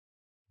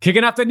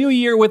Kicking off the new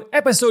year with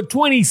episode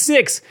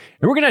 26,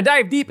 and we're going to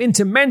dive deep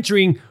into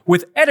mentoring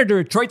with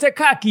editor Troy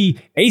Takaki,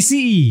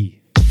 ACE.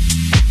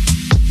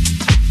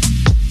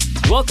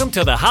 Welcome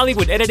to the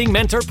Hollywood Editing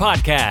Mentor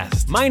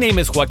Podcast. My name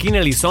is Joaquin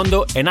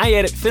Elizondo, and I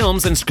edit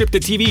films and scripted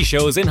TV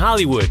shows in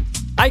Hollywood.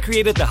 I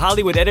created the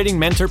Hollywood Editing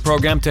Mentor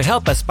program to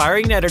help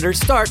aspiring editors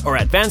start or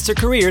advance their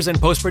careers in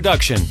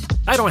post-production.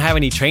 I don't have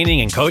any training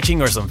in coaching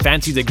or some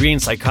fancy degree in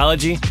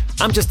psychology.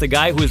 I'm just a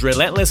guy who is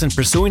relentless in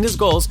pursuing his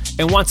goals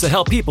and wants to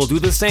help people do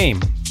the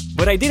same.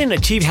 But I didn't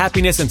achieve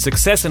happiness and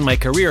success in my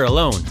career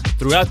alone.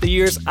 Throughout the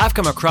years, I've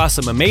come across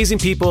some amazing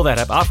people that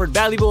have offered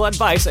valuable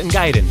advice and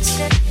guidance.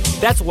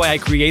 That's why I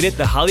created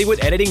the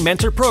Hollywood Editing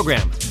Mentor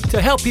program,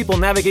 to help people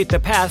navigate the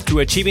path to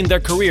achieving their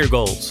career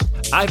goals.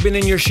 I've been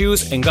in your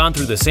shoes and gone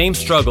through the same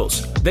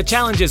struggles. The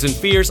challenges and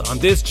fears on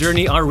this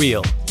journey are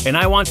real, and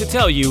I want to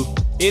tell you,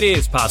 it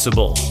is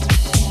possible.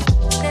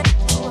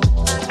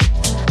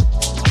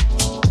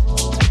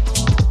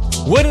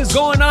 What is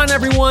going on,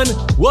 everyone?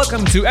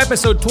 Welcome to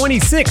episode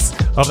 26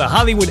 of the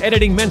Hollywood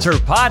Editing Mentor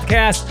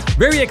Podcast.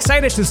 Very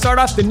excited to start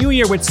off the new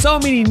year with so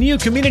many new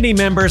community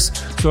members.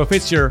 So if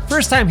it's your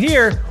first time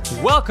here,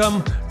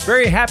 welcome.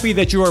 Very happy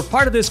that you are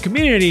part of this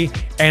community,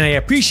 and I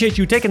appreciate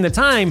you taking the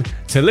time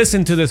to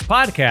listen to this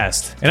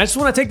podcast. And I just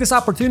want to take this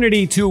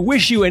opportunity to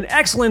wish you an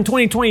excellent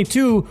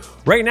 2022.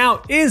 Right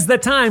now is the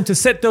time to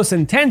set those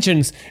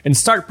intentions and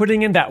start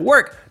putting in that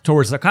work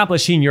towards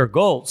accomplishing your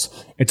goals.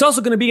 It's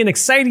also going to be an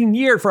exciting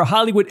year for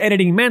Hollywood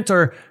Editing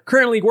Mentor,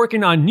 currently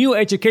working on new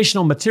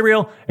educational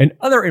material and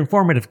other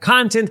informative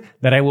content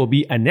that I will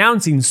be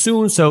announcing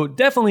soon, so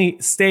definitely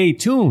stay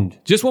tuned.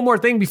 Just one more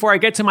thing before I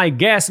get to my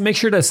guest, make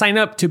sure to sign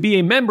up to be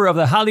a member of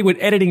the Hollywood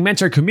Editing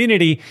Mentor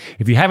community.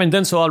 If you haven't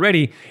done so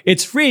already,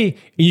 it's free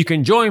and you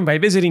can join by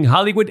visiting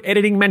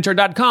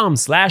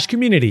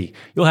hollywoodeditingmentor.com/community.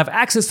 You'll have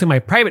access to my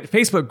private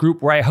Facebook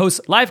group where I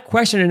host live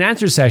question and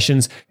answer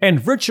sessions and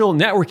virtual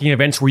networking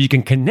events where you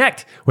can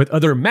connect with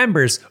other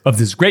members of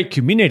this great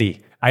community.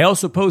 I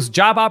also post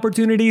job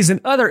opportunities and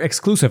other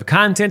exclusive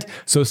content,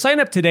 so sign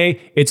up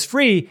today. It's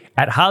free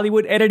at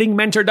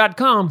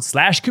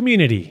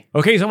hollywoodeditingmentor.com/community.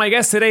 Okay, so my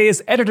guest today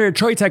is editor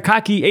Troy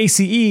Takaki,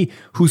 ACE,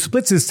 who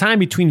splits his time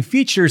between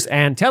features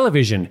and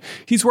television.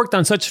 He's worked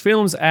on such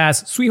films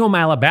as Sweet Home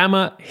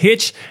Alabama,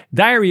 Hitch,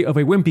 Diary of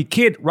a Wimpy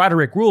Kid,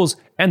 Roderick Rules,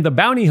 and The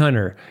Bounty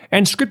Hunter,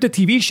 and scripted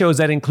TV shows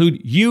that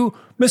include You,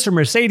 Mr.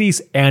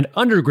 Mercedes, and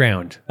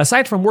Underground.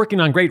 Aside from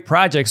working on great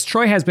projects,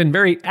 Troy has been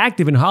very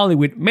active in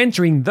Hollywood,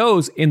 mentoring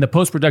those in the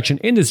post-production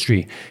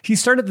industry. He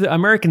started the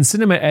American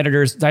Cinema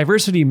Editors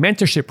Diversity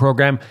Mentorship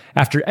Program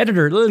after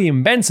editor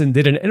Lillian Benson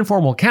did an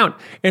informal count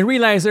and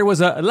realized there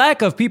was a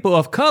lack of people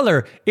of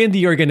color in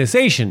the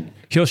organization.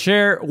 He'll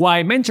share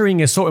why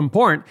mentoring is so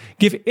important,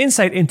 give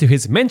insight into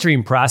his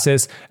mentoring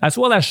process, as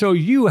well as show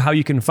you how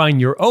you can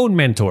find your own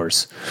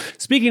mentors.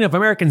 Speaking of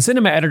American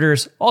Cinema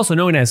Editors, also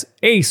known as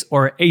ACE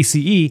or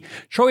ACE,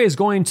 Troy is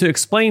going to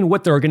explain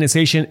what the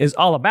organization is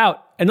all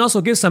about and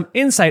also give some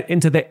insight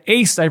into the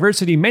ACE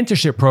Diversity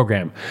Mentorship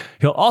Program.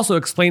 He'll also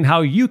explain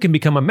how you can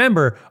become a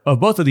member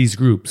of both of these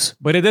groups.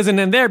 But it doesn't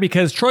end there,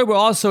 because Troy will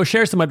also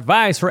share some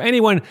advice for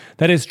anyone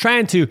that is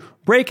trying to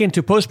break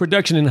into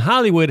post-production in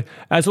Hollywood,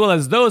 as well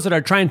as those that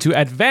are trying to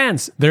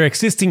advance their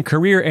existing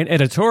career in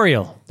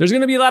editorial. There's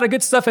going to be a lot of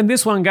good stuff in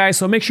this one, guys,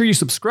 so make sure you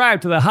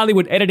subscribe to the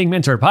Hollywood Editing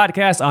Mentor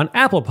Podcast on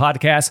Apple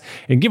Podcasts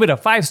and give it a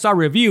 5-star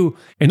review.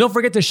 And don't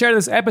forget to share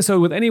this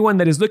episode with anyone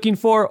that is looking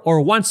for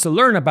or wants to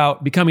learn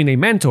about becoming a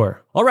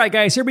mentor. All right,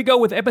 guys, here we go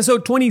with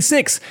episode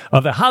 26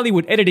 of the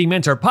Hollywood Editing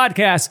Mentor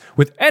Podcast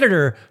with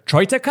editor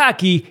Troy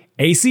Takaki,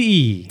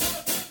 ACE.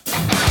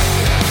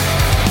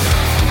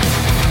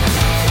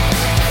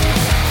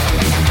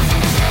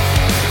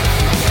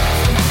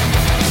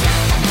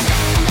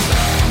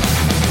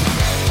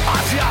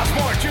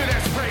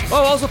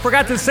 Oh, also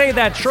forgot to say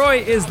that Troy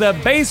is the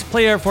bass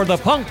player for the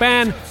punk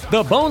band,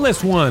 The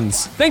Boneless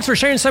Ones. Thanks for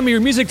sharing some of your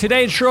music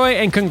today, Troy,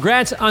 and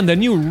congrats on the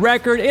new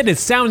record. It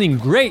is sounding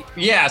great.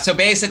 Yeah, so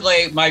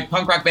basically, my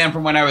punk rock band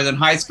from when I was in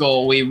high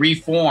school, we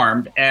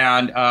reformed,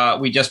 and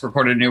we just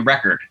recorded a new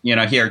record,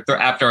 here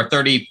after a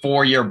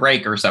 34-year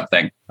break or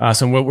something.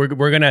 Awesome. We're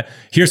going to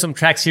hear some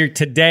tracks here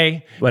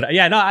today. But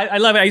yeah, no, I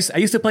love it. I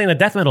used to play in a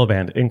death metal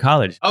band in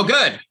college. Oh,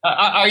 good.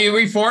 Are you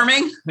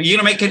reforming? Are you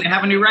going to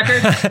have a new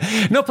record?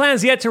 No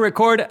plans yet to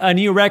record a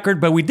new record,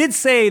 but we did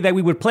say that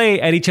we would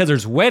play at each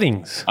other's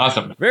weddings.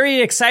 Awesome.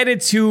 Very excited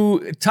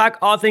to talk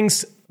all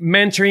things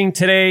mentoring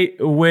today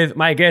with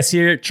my guest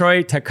here,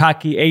 Troy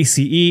Takaki,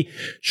 ACE.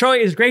 Troy,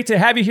 it's great to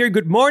have you here.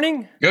 Good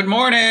morning. Good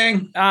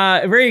morning.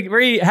 Very,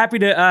 very happy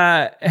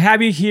to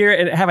have you here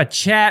and have a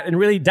chat and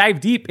really dive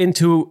deep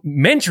into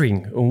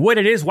mentoring, what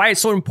it is, why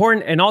it's so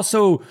important, and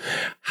also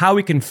how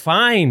we can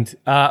find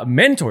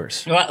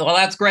mentors. Well,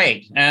 that's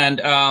great. And,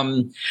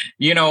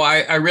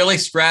 I really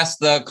stress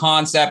the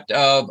concept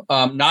of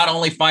not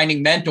only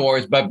finding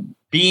mentors, but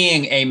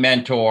being a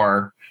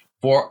mentor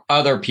for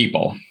other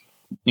people.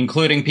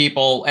 including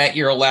people at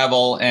your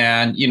level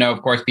and,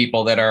 of course,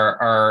 people that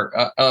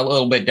are a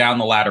little bit down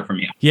the ladder from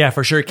you. Yeah,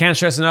 for sure. Can't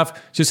stress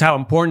enough just how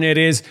important it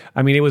is.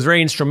 I mean, it was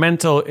very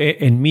instrumental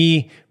in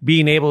me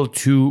being able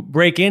to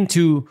break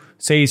into,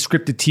 say,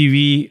 scripted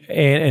TV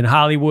in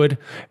Hollywood.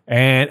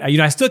 And,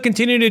 I still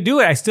continue to do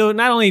it. I still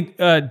not only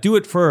do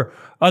it for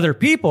other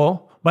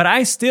people, but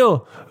I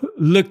still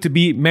look to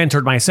be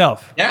mentored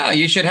myself. Yeah,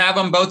 you should have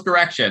them both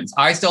directions.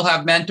 I still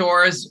have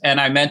mentors,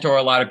 and I mentor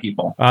a lot of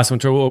people. Awesome.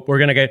 So we're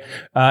going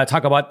to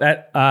talk about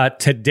that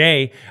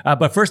today.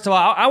 But first of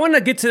all, I want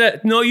to get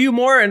to know you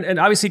more and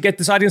obviously get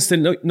this audience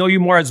to know you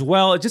more as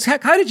well. Just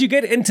how did you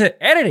get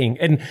into editing?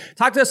 And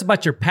talk to us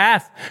about your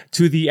path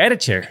to the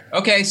edit chair.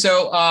 Okay,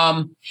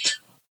 so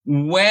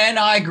when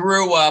I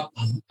grew up,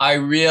 I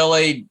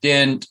really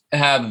didn't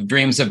have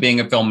dreams of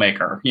being a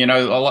filmmaker.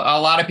 A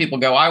lot of people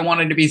go, I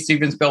wanted to be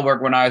Steven Spielberg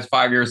when I was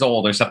 5 years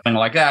old or something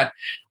like that.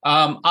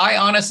 I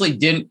honestly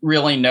didn't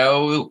really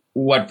know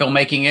what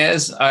filmmaking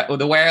is.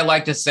 The way I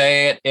like to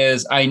say it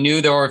is I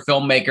knew there were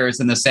filmmakers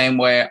in the same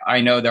way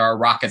I know there are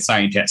rocket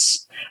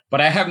scientists.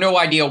 But I have no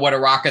idea what a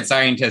rocket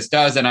scientist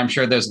does. And I'm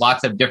sure there's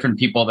lots of different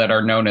people that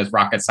are known as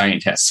rocket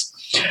scientists.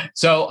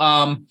 So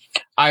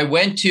I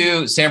went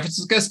to San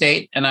Francisco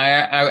State, and I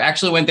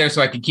actually went there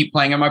so I could keep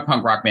playing in my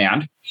punk rock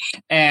band.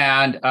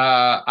 And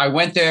I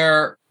went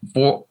there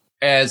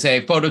as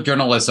a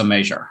photojournalism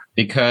major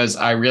because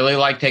I really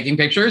like taking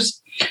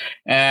pictures,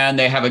 and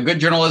they have a good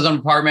journalism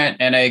department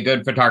and a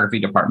good photography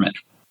department.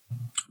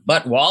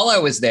 But while I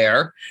was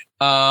there,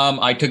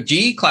 I took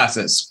GE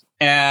classes.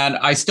 And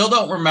I still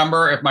don't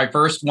remember if my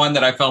first one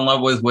that I fell in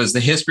love with was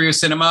the history of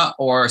cinema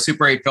or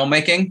Super 8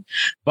 filmmaking,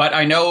 but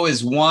I know it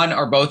was one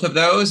or both of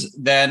those.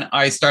 Then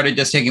I started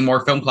just taking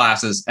more film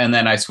classes, and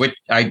then I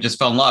just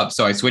fell in love.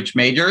 So I switched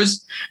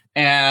majors,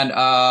 and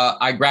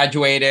I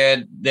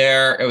graduated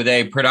there with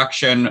a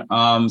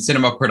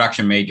cinema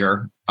production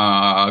major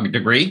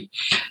degree.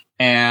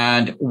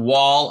 And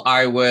while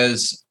I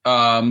was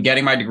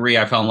getting my degree,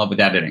 I fell in love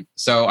with editing.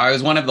 So I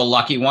was one of the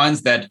lucky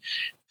ones that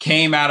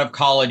came out of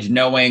college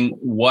knowing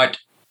what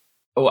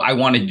I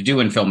wanted to do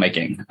in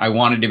filmmaking. I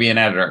wanted to be an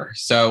editor.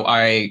 So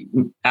I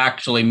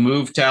actually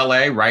moved to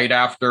LA right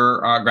after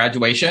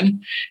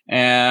graduation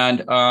and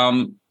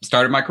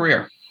started my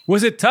career.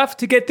 Was it tough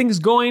to get things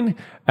going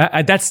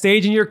at that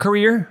stage in your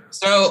career?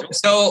 So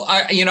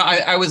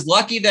I was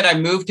lucky that I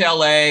moved to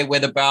LA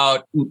with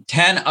about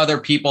 10 other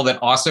people that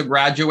also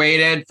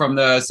graduated from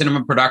the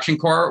Cinema Production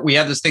Corps. We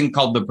have this thing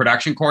called the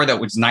Production Corps that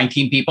was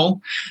 19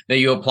 people that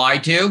you apply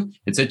to.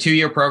 It's a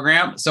 2-year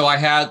program. So I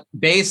had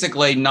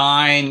basically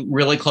 9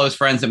 really close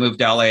friends that moved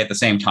to LA at the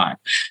same time.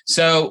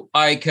 So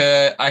I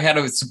had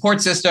a support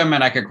system,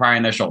 and I could cry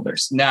on their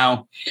shoulders.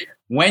 Now,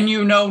 when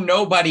you know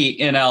nobody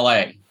in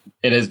LA,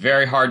 it is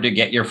very hard to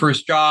get your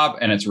first job,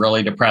 and it's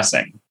really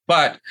depressing.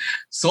 But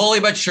slowly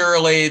but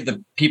surely,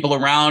 the people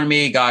around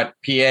me got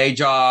PA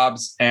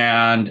jobs,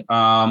 and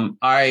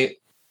I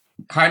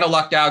kind of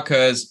lucked out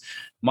because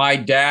my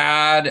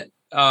dad,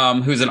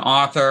 who's an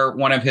author,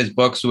 one of his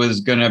books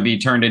was going to be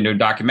turned into a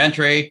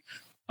documentary.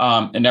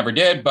 It never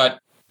did, but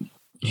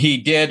he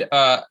did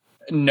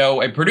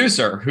know a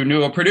producer who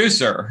knew a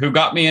producer who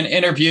got me an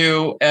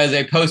interview as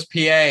a post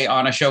PA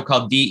on a show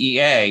called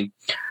DEA.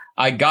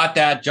 I got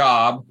that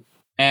job.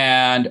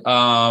 And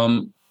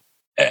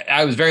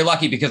I was very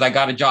lucky because I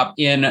got a job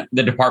in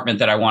the department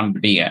that I wanted to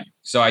be in.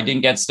 So I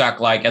didn't get stuck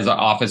like as an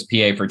office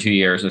PA for 2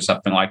 years or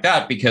something like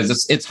that,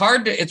 because it's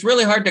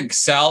really hard to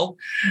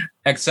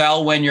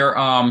excel when you're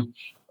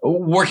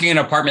working in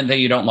an apartment that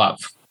you don't love.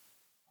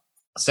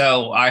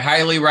 So I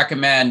highly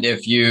recommend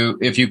if you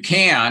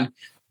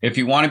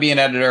want to be an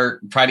editor,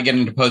 try to get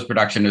into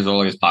post-production as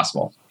early as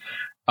possible.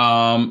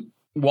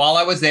 While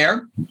I was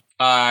there,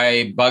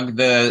 I bugged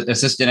the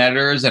assistant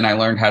editors, and I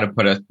learned how to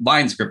put a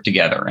line script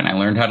together, and I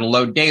learned how to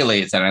load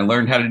dailies, and I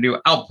learned how to do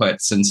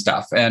outputs and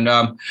stuff. And,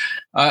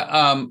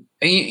 I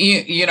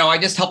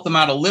just helped them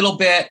out a little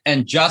bit,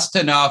 and just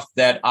enough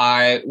that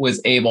I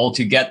was able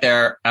to get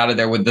out of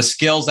there with the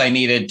skills I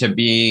needed to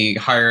be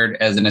hired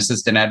as an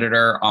assistant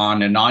editor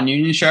on a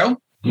non-union show.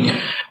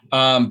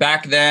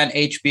 Back then,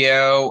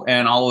 HBO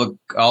and all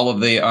of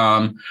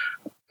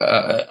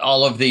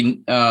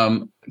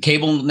the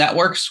cable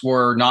networks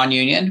were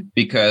non-union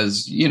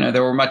because, they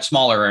were much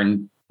smaller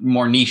and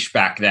more niche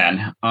back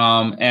then.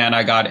 And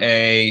I got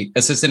a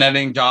assistant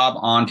editing job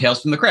on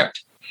Tales from the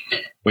Crypt,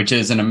 which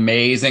is an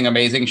amazing,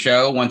 amazing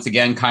show. Once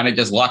again, kind of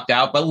just lucked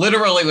out, but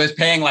literally was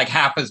paying like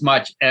half as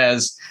much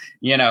as,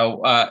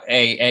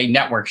 a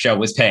network show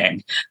was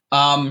paying.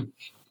 And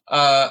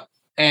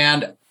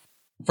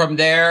from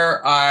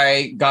there,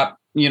 I got,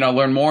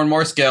 learned more and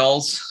more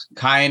skills,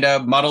 kind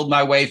of muddled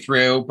my way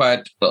through.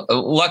 But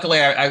luckily,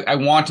 I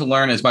want to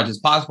learn as much as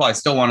possible. I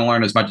still want to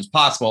learn as much as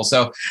possible.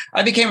 So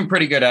I became a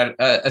pretty good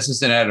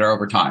assistant editor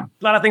over time.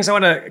 A lot of things I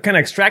want to kind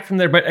of extract from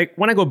there. But I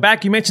want to go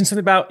back. You mentioned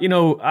something about,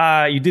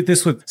 you did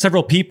this with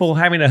several people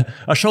having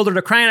a shoulder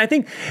to cry on. I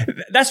think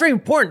that's very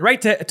important,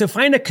 right? To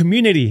find a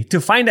community, to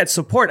find that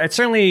support. I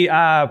certainly,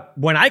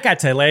 when I got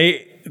to LA,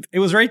 it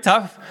was very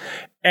tough.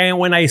 And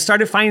when I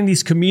started finding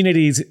these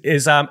communities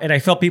and I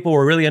felt people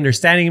were really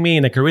understanding me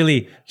and I could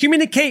really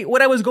communicate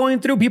what I was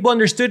going through, people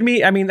understood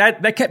me. I mean,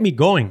 that kept me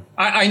going.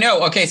 I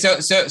know. Okay.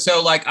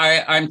 So like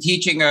I'm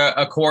teaching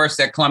a course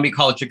at Columbia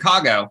College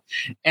Chicago,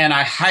 and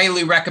I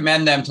highly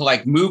recommend them to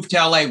like move to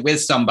LA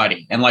with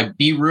somebody and like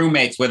be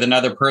roommates with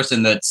another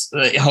person that's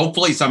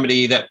hopefully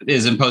somebody that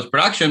is in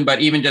post-production,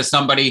 but even just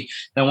somebody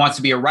that wants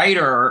to be a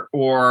writer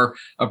or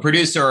a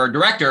producer or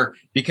director,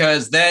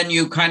 because then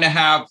you kind of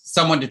have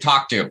someone to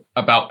talk to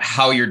about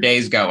how your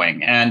day's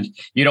going and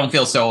you don't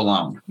feel so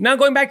alone. Now,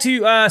 going back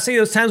to, say,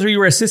 those times where you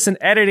were assistant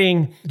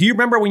editing, do you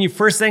remember when you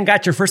first then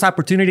got your first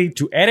opportunity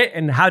to edit,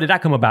 and how did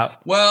that come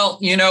about? Well,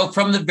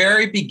 from the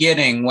very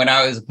beginning, when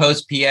I was a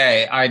post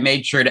PA, I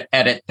made sure to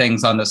edit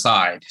things on the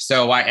side.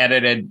 So I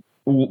edited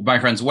my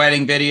friend's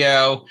wedding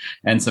video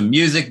and some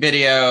music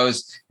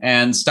videos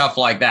and stuff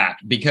like that,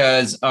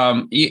 because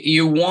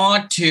you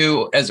want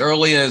to, as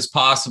early as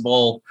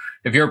possible,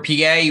 if you're a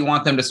PA, you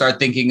want them to start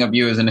thinking of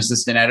you as an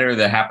assistant editor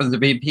that happens to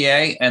be a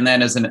PA. And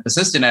then as an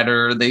assistant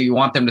editor, you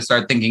want them to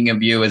start thinking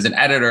of you as an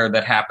editor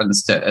that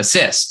happens to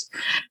assist.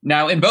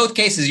 Now, in both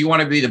cases, you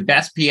want to be the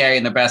best PA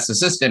and the best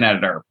assistant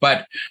editor.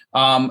 But,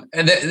 I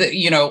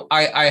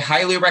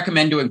highly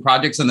recommend doing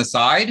projects on the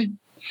side.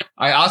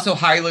 I also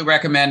highly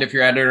recommend if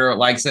your editor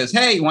says,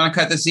 hey, you want to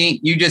cut the scene?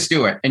 You just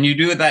do it. And you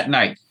do it that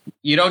night.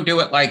 You don't do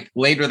it like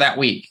later that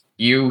week.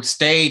 You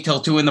stay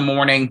till 2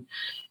 a.m.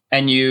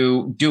 and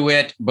you do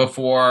it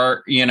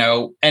before,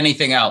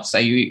 anything else.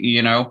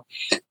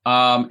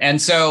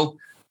 And so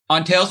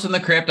on Tales from the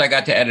Crypt, I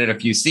got to edit a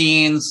few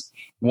scenes.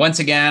 Once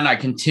again, I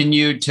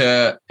continued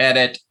to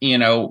edit,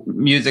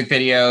 music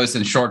videos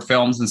and short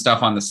films and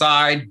stuff on the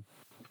side,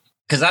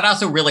 because that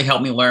also really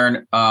helped me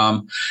learn.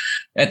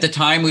 At the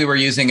time, we were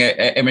using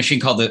a machine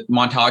called the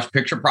Montage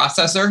Picture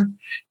Processor.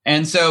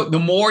 And so the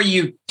more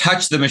you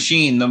touch the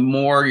machine, the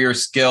more your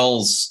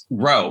skills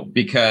grow,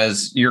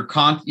 because you're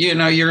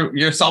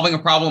solving a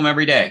problem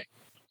every day.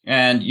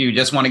 And you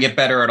just want to get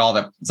better at all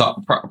the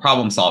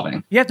problem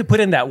solving. You have to put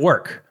in that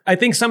work. I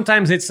think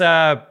sometimes it's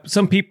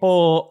some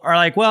people are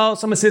like, well,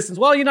 some assistants,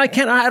 I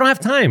don't have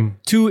time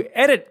to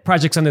edit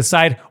projects on the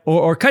side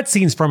or cut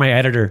scenes for my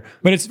editor.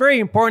 But it's very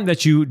important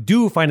that you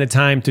do find the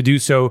time to do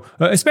so,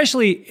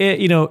 especially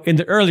in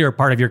the earlier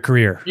part of your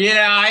career.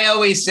 Yeah, I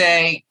always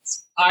say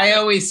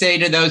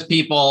to those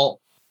people,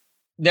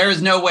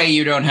 there's no way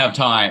you don't have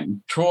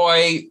time.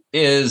 Troy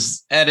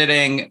is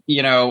editing,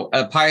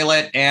 a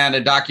pilot and a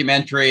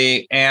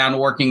documentary and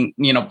working,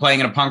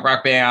 playing in a punk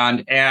rock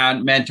band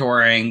and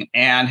mentoring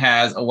and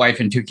has a wife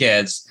and 2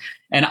 kids.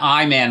 And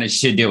I managed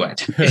to do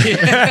it.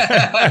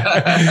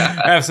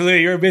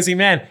 Absolutely. You're a busy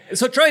man.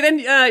 So Troy,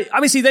 then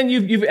obviously then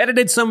you've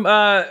edited some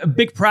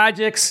big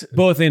projects,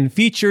 both in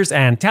features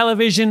and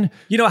television.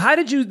 How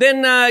did you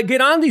then get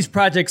on these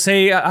projects?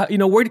 Say,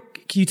 where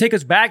can you take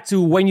us back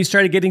to when you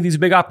started getting these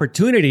big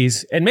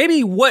opportunities, and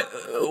maybe what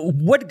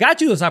got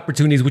you those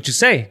opportunities, would you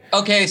say?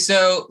 Okay.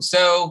 So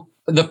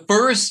the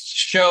first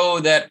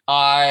show that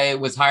I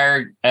was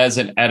hired as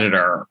an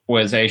editor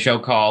was a show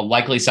called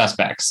Likely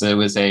Suspects. It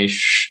was they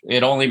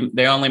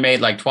only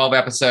made like 12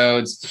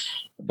 episodes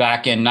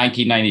back in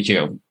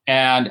 1992.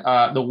 And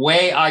the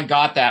way I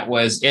got that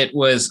was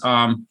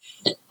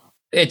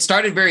it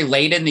started very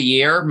late in the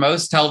year.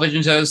 Most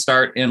television shows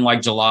start in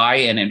like July,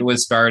 and it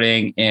was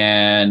starting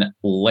in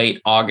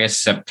late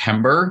August,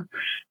 September.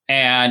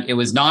 And it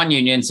was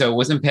non-union, so it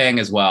wasn't paying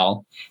as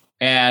well.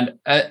 And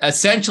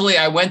essentially,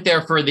 I went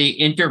there for the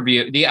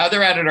interview. The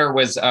other editor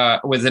was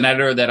an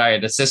editor that I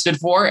had assisted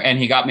for, and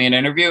he got me an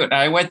interview. And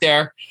I went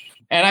there,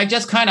 and I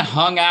just kind of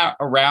hung out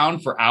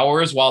around for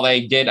hours while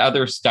they did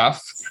other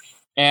stuff.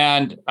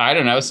 And I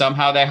don't know,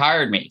 somehow they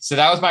hired me. So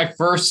that was my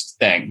first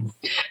thing.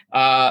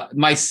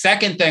 My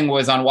second thing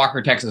was on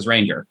Walker, Texas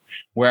Ranger,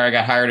 where I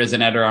got hired as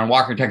an editor on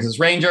Walker, Texas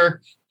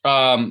Ranger.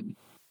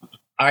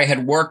 I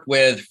had worked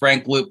with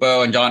Frank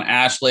Lupo and John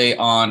Ashley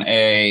on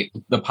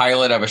the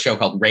pilot of a show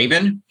called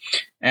Raven,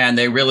 and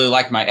they really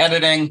liked my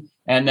editing.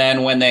 And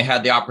then when they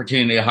had the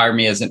opportunity to hire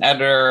me as an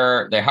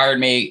editor, they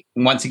hired me.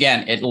 Once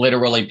again, it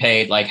literally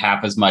paid like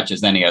half as much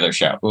as any other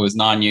show. It was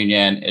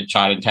non-union. It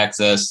shot in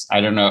Texas.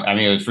 I don't know. I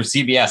mean, it was for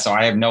CBS, so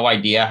I have no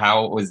idea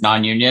how it was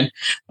non-union.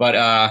 But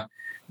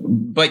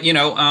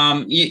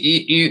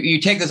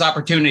you take those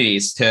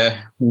opportunities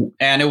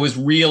and it was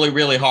really,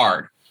 really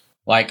hard.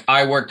 Like,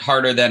 I worked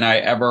harder than I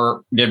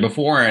ever did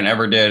before and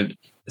ever did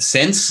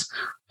since.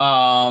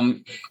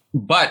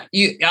 But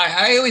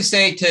I always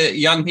say to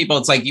young people,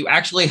 it's like you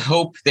actually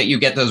hope that you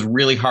get those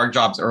really hard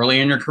jobs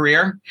early in your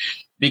career,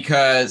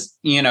 because,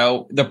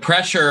 the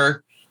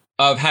pressure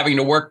of having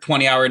to work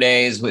 20-hour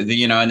days with,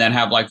 and then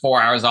have like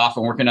 4 hours off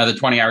and work another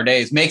 20-hour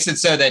days makes it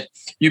so that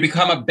you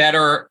become a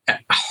better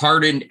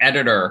hardened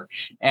editor.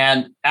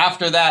 And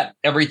after that,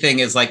 everything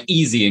is like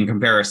easy in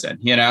comparison,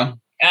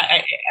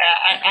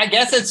 I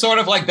guess it's sort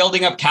of like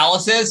building up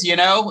calluses, I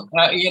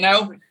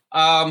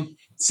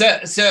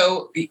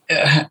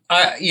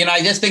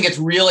just think it's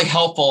really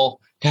helpful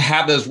to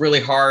have those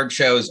really hard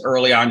shows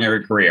early on in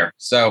your career.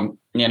 So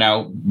You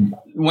know,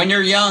 when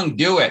you're young,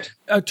 do it.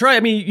 Troy, I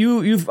mean,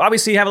 you've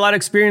obviously have a lot of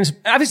experience.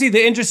 Obviously,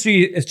 the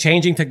industry is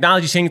changing,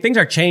 technology is changing, things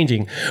are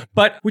changing.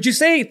 But would you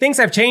say things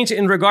have changed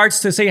in regards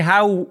to, say,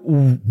 how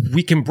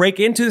we can break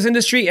into this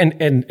industry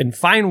and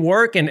find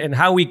work and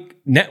how we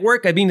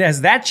network? I mean,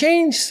 has that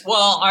changed?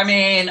 Well, I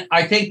mean,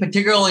 I think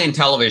particularly in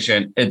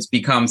television, it's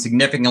become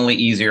significantly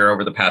easier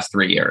over the past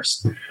 3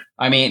 years.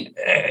 I mean,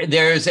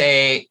 there's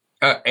a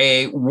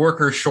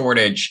worker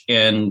shortage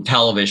in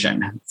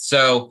television.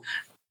 So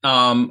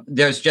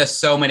there's just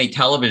so many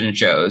television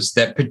shows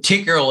that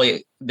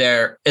particularly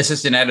their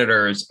assistant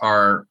editors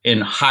are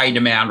in high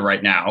demand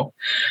right now.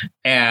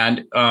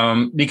 And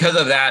because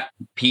of that,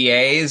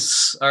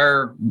 PAs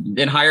are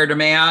in higher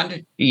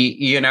demand.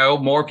 You know,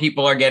 more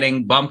people are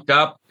getting bumped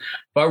up.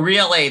 But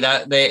really,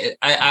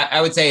 I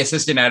would say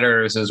assistant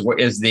editors is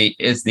the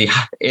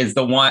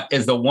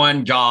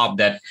one job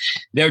that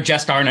there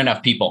just aren't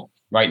enough people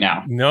right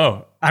now.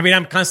 No. I mean,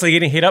 I'm constantly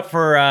getting hit up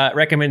for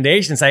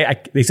recommendations.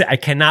 They say I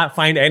cannot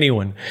find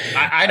anyone.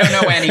 I don't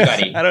know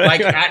anybody.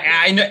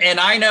 I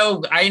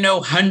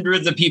know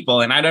hundreds of people,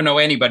 and I don't know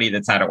anybody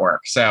that's out of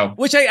work. So,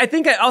 which I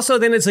think also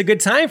then it's a good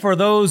time for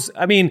those.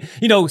 I mean,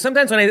 you know,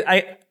 sometimes when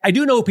I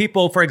do know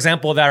people, for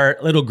example, that are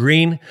a little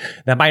green,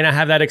 that might not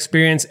have that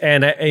experience,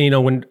 and you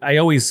know,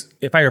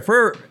 if I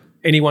refer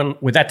anyone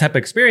with that type of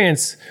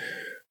experience,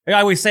 I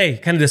always say,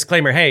 kind of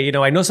disclaimer, hey, you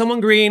know, I know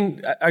someone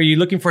green. Are you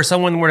looking for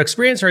someone more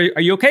experienced, or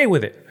are you okay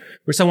with it?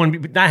 For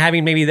someone not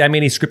having maybe that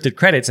many scripted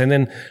credits. And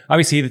then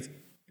obviously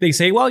they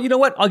say, well, you know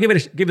what? I'll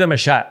give them a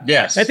shot.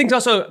 Yes. I think it's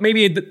also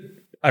maybe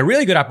a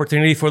really good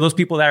opportunity for those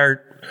people that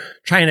are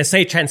trying to,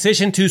 say,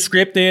 transition to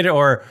scripted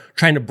or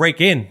trying to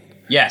break in.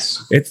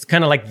 Yes. It's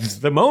kind of like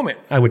the moment,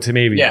 I would say,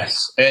 maybe.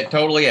 Yes, it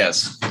totally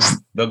is.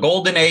 The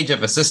golden age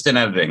of assistant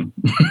editing.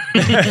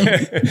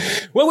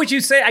 What would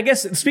you say, I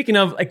guess, speaking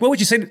of, like, what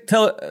would you say to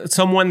tell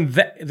someone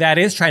that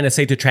is trying to,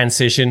 say, to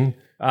transition,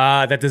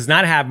 that does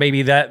not have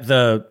maybe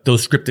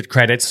those scripted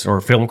credits or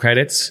film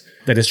credits,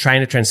 that is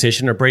trying to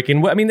transition or break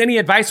in? I mean, any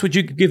advice would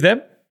you give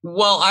them?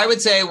 Well, I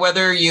would say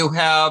whether you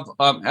have,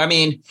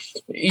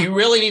 you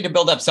really need to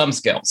build up some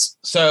skills.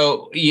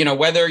 So, you know,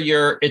 whether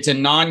it's a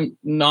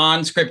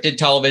non-scripted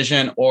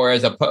television or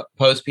as a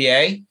post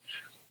PA,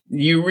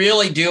 you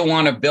really do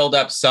want to build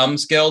up some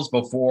skills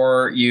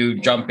before you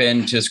jump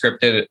into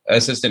scripted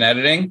assistant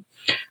editing.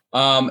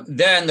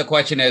 Then the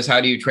question is, how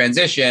do you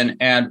transition?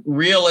 And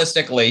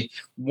realistically,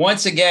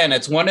 once again,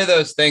 it's one of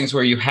those things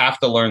where you have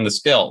to learn the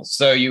skills.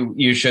 So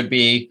you should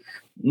be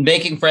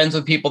making friends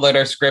with people that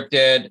are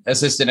scripted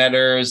assistant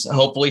editors,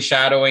 hopefully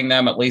shadowing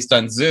them at least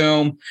on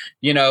Zoom,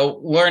 you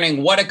know,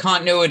 learning what a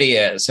continuity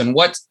is and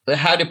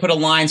how to put a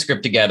line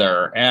script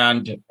together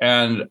and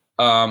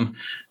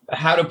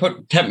how to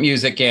put temp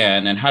music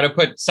in and how to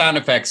put sound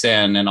effects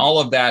in and all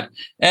of that.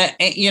 And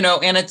you know,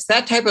 and it's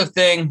that type of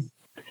thing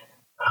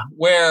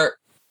where,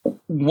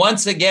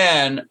 once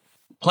again,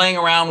 playing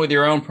around with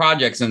your own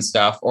projects and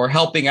stuff, or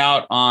helping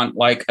out on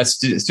like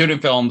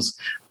student films,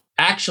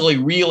 actually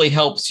really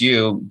helps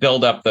you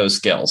build up those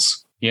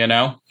skills, you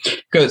know,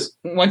 because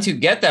once you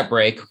get that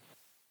break,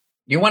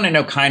 you want to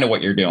know kind of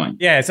what you're doing.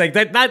 Yeah, it's like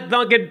that.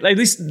 Don't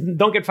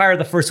get fired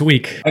the first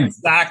week.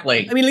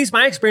 Exactly. I mean, at least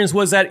my experience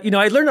was that, you know,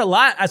 I learned a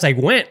lot as I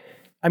went.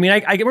 I mean,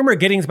 I remember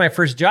getting to my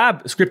first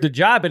scripted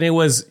job, and it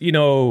was, you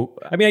know,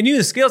 I mean, I knew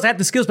the skills, I had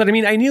the skills, but I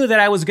mean, I knew that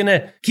I was going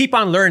to keep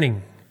on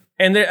learning.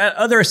 And the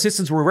other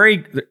assistants were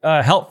very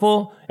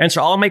helpful, answer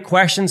all of my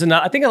questions. And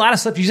I think a lot of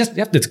stuff, you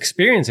have to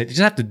experience it. You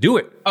just have to do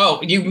it. Oh,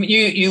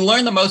 you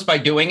learn the most by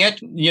doing it,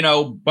 you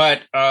know,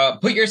 but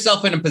put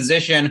yourself in a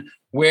position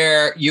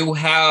where you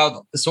have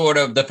sort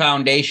of the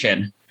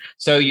foundation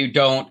so you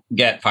don't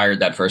get fired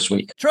that first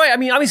week. Troy, I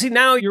mean, obviously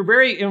now you're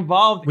very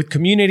involved with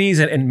communities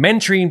and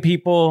mentoring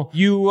people.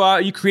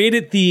 You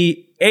created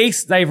the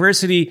ACE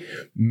Diversity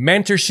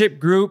Mentorship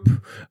Group,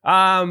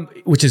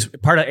 which is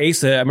part of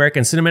ACE, the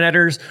American Cinema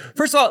Editors.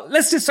 First of all,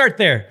 let's just start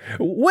there.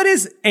 What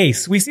is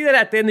ACE? We see that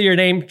at the end of your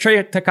name,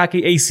 Troy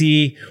Takaki,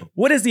 ACE.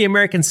 What is the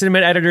American Cinema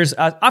Editors?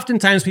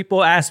 Oftentimes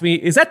people ask me,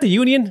 is that the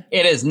union?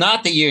 It is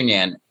not the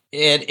union.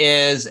 It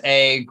is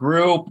a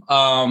group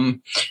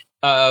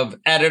of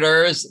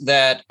editors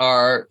that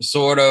are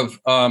sort of,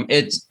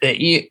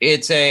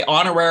 it's a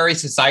honorary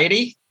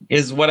society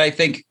is what I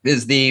think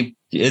is the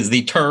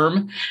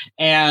term.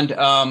 And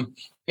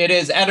it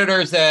is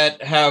editors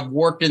that have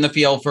worked in the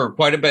field for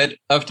quite a bit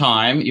of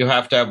time. You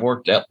have to have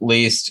worked at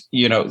least,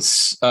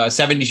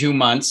 72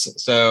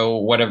 months. So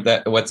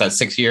what's that,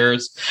 6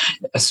 years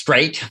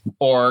straight?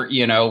 Or,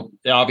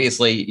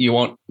 obviously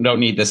you don't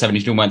need the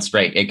 72 months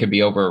straight. It could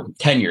be over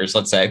 10 years,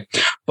 let's say.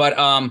 But,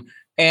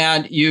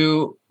 and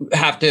you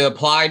have to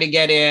apply to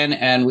get in,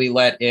 and we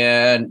let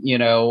in,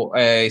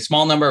 a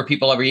small number of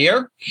people every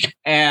year.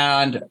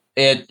 And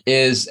it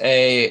is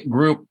a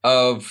group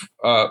of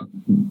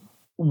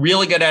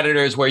really good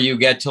editors where you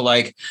get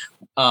to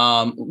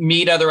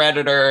meet other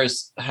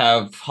editors,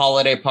 have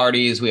holiday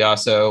parties. We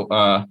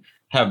also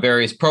have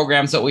various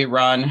programs that we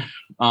run.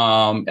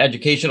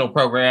 educational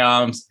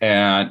programs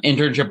and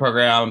internship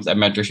programs and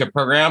mentorship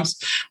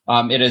programs.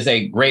 It is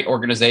a great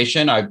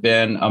organization. I've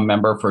been a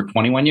member for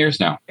 21 years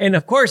now. And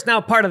of course,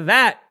 now part of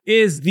that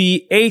is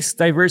the ACE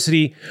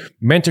Diversity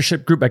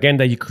Mentorship Group, again,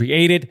 that you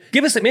created.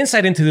 Give us some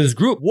insight into this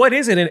group. What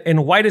is it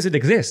and why does it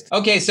exist?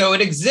 Okay, so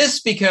it exists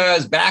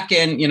because back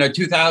in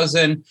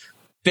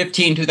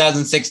 2015,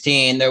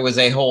 2016, there was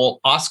a whole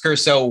Oscar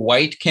So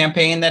White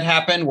campaign that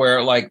happened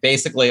where like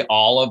basically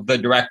all of the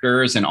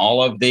directors and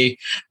all of the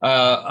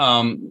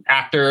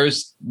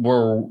actors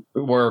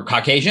were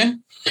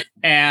Caucasian.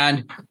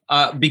 And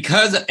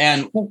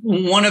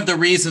one of the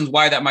reasons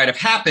why that might have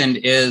happened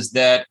is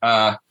that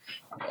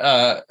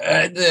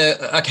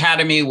the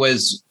Academy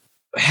was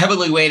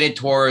heavily weighted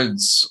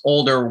towards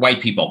older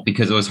white people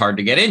because it was hard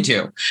to get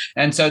into.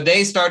 And so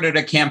they started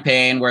a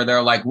campaign where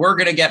they're like, we're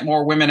going to get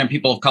more women and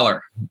people of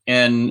color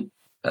in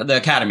the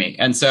Academy.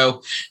 And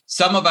so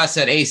some of us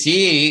at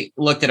ACE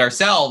looked at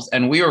ourselves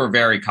and we were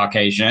very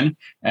Caucasian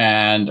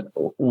and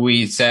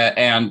we said,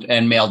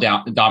 and male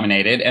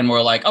dominated. And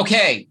we're like,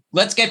 okay,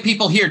 let's get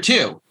people here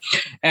too.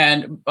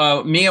 And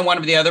me and one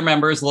of the other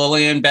members,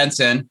 Lillian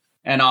Benson,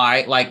 and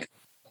I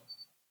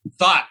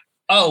thought,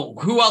 oh,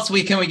 who else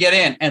can we get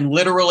in? And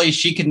literally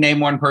she could name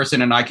one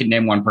person and I could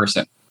name one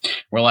person.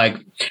 We're like,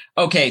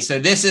 okay, so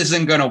this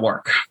isn't going to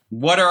work.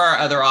 What are our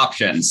other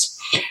options?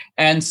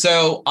 And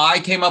so I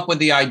came up with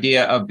the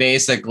idea of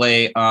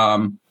basically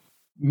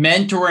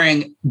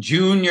mentoring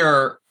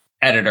junior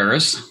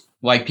editors,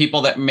 like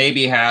people that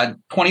maybe had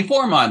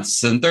 24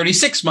 months and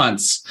 36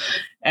 months,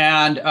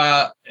 and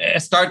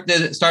started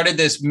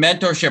this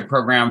mentorship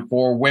program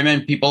for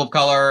women, people of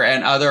color,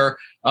 and other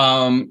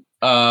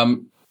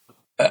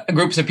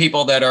groups of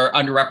people that are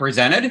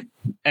underrepresented,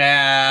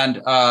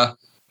 and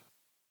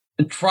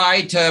try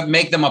to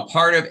make them a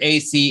part of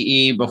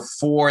ACE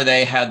before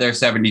they had their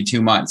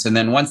 72 months. And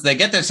then once they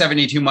get their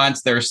 72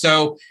 months, they're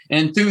so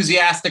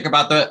enthusiastic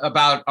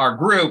about our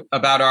group,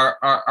 about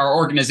our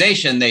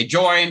organization, they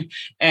join.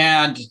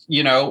 And,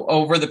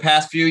 over the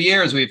past few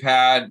years, we've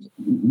had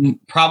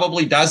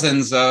probably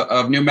dozens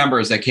of new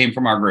members that came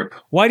from our group.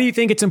 Why do you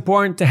think it's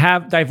important to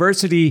have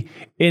diversity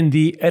in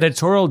the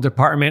editorial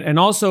department? And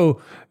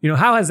also,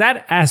 how has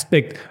that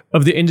aspect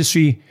of the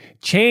industry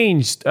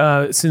changed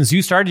since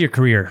you started your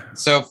career?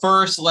 So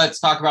first, let's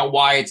talk about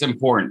why it's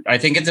important. I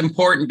think it's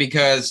important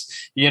because,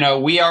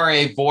 we are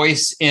a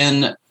voice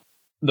in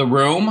the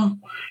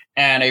room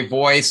and a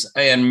voice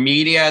in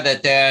media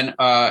that then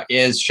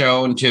is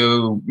shown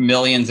to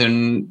millions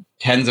and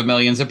tens of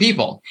millions of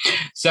people.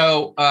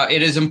 So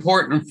it is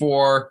important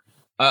for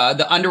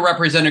the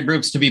underrepresented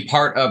groups to be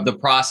part of the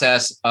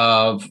process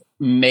of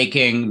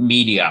making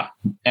media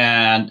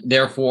and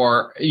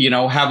therefore,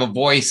 have a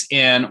voice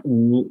in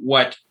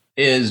what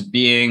is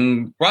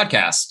being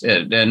broadcast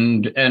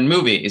and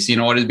movies,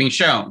 what is being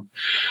shown.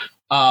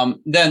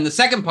 Then the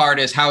second part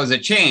is, how has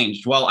it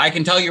changed? Well, I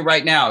can tell you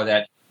right now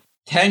that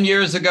 10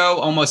 years ago,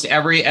 almost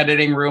every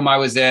editing room I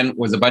was in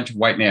was a bunch of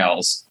white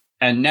males.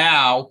 And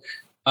now,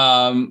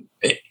 I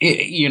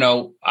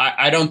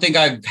don't think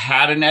I've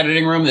had an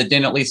editing room that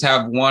didn't at least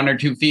have one or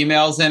two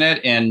females in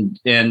it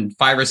in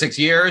 5 or 6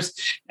 years.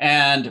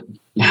 And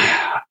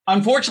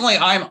unfortunately,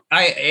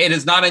 it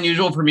is not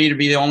unusual for me to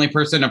be the only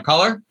person of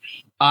color.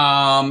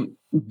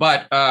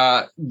 But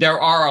there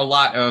are a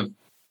lot of,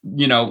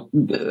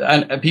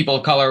 people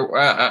of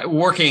color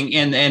working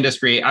in the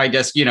industry. I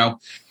just,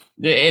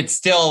 it's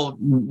still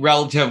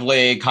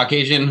relatively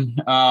Caucasian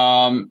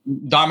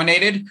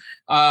dominated,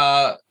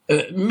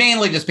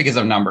 mainly just because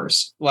of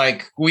numbers.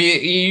 Like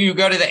you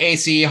go to the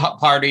ACE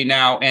party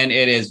now and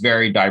it is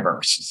very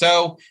diverse.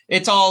 So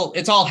it's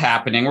all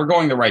happening. We're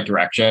going the right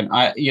direction.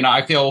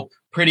 I feel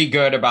pretty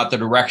good about the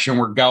direction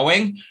we're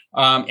going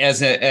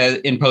as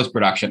in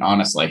post-production,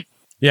 honestly.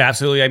 Yeah,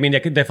 absolutely. I mean, I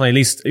could definitely, at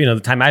least, the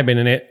time I've been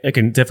in it, I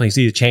can definitely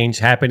see the change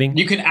happening.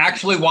 You can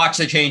actually watch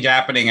the change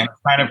happening, and it's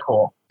kind of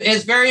cool.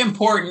 It's very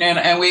important,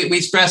 and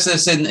we stress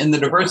this in the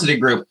diversity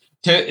group,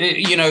 to,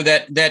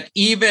 that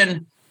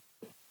even,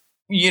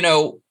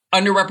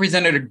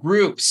 underrepresented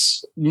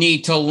groups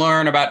need to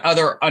learn about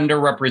other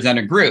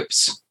underrepresented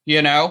groups,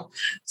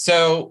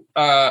 So,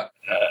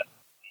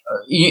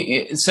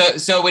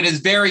 So it is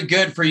very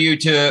good for you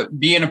to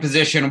be in a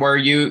position where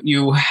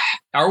you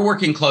are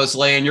working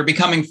closely and you're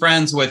becoming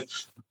friends with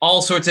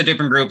all sorts of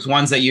different groups,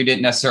 ones that you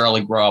didn't necessarily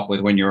grow up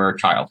with when you were a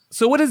child.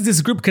 So what does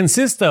this group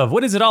consist of?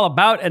 What is it all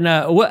about? And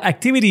what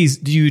activities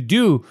do you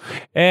do?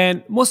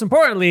 And most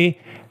importantly,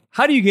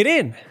 how do you get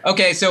in?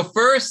 Okay, so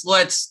first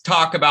let's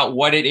talk about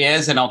what it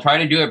is, and I'll try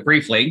to do it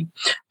briefly.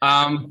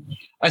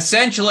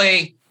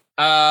 Essentially,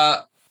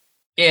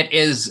 it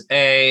is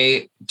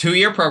a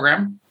 2-year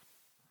program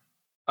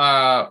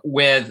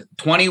with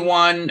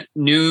 21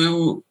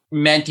 new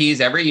mentees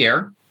every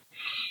year.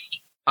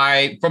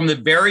 I, from the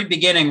very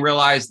beginning,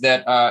 realized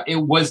that it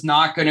was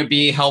not going to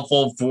be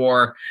helpful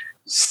for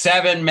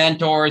 7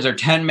 mentors or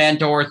 10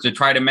 mentors to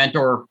try to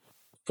mentor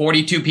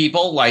 42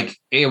 people. Like,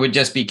 it would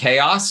just be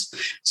chaos.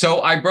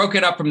 So I broke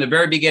it up from the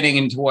very beginning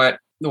into what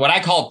what I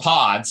call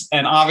pods,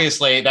 and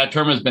obviously that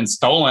term has been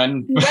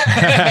stolen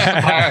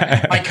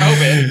by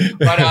COVID.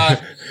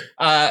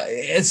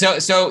 But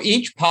so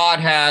each pod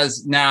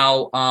has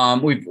now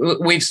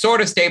we've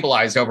sort of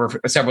stabilized over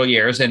several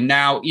years, and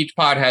now each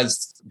pod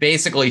has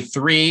basically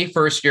 3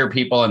 first-year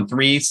people and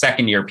 3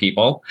 second-year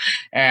people,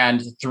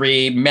 and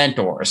 3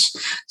 mentors.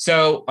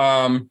 So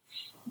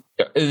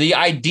the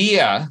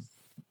idea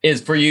is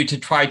for you to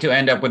try to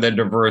end up with a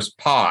diverse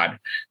pod.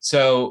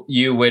 So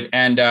you would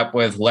end up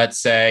with, let's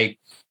say,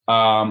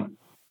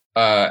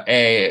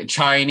 a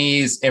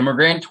Chinese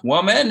immigrant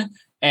woman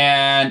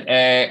and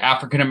a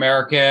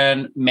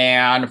African-American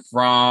man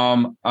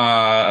from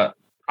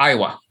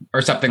Iowa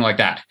or something like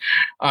that.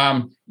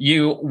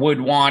 You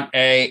would want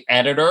a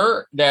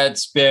editor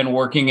that's been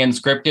working in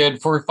scripted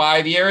for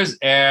 5 years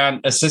and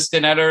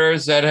assistant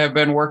editors that have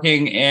been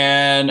working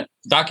in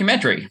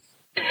documentary.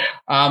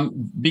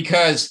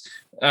 Because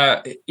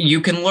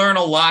you can learn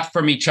a lot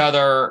from each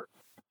other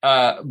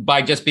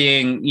by just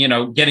being,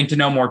 getting to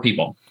know more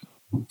people.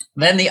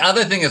 Then the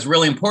other thing that's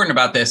really important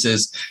about this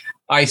is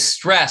I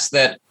stress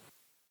that,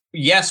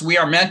 yes, we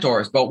are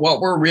mentors, but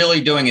what we're really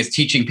doing is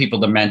teaching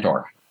people to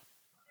mentor.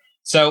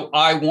 So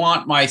I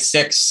want my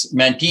 6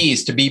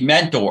 mentees to be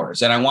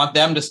mentors, and I want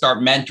them to start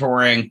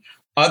mentoring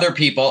other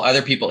people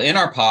in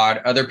our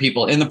pod, other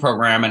people in the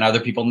program, and other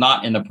people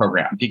not in the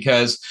program,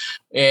 because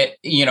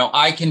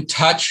I can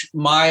touch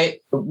my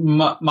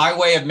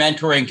way of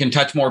mentoring can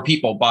touch more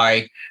people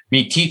by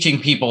me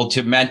teaching people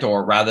to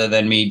mentor rather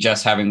than me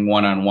just having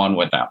one-on-one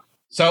with them.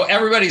 So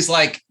everybody's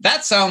like,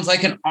 that sounds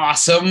like an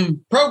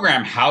awesome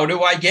program. How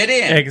do I get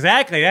in?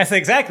 Exactly. That's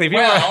exactly.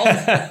 Well,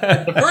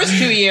 the first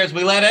 2 years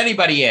we let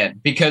anybody in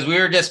because we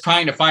were just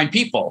trying to find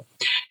people.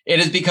 It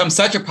has become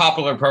such a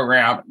popular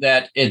program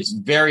that it's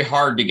very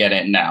hard to get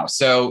in now.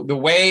 So the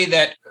way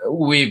that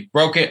we've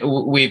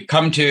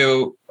come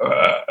to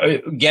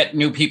get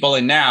new people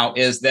in now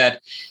is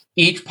that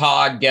each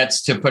pod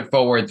gets to put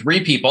forward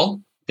 3 people.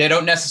 They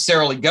don't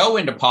necessarily go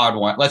into pod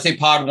 1. Let's say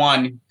pod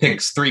 1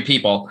 picks 3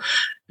 people.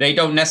 They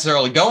don't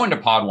necessarily go into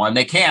pod 1.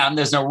 They can.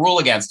 There's no rule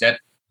against it.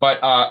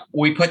 But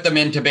we put them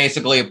into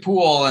basically a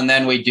pool, and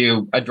then we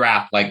do a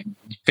draft, like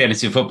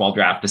fantasy football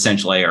draft,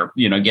 essentially, or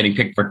getting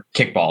picked for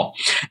kickball,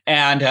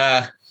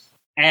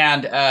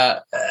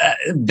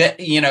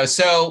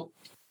 So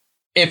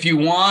if you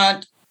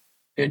want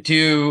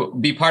to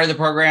be part of the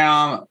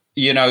program,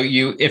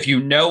 if you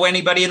know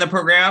anybody in the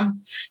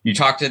program, you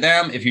talk to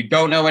them. If you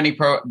don't know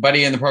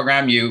anybody in the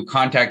program, you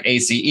contact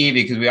ACE,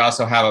 because we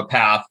also have a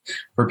path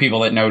for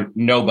people that know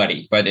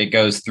nobody, but it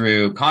goes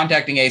through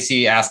contacting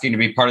ACE, asking to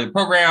be part of the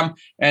program.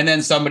 And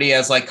then somebody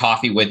has like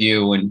coffee with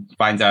you and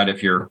finds out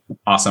if you're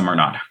awesome or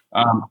not.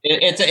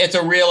 It's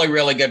a really,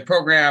 really good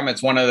program.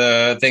 It's one of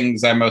the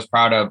things I'm most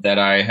proud of that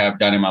I have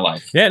done in my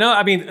life. Yeah, no,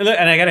 I mean, and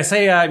I got to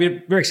say,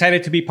 we're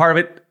excited to be part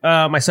of it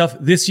myself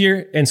this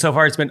year. And so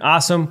far, it's been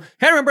awesome.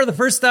 I remember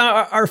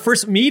our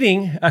first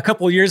meeting a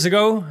couple of years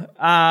ago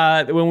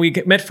when we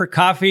met for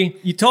coffee.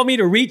 You told me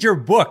to read your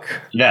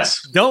book.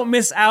 Yes. Don't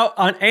miss out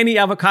on any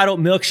avocado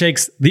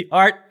milkshakes, The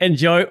Art and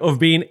Joy of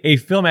Being a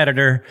Film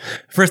Editor.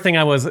 First thing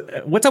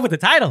what's up with the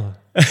title?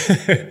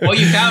 Well,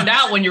 you found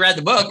out when you read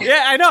the book.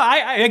 Yeah, I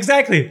know.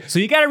 Exactly. So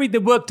you got to read the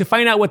book to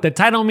find out what the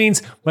title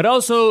means, but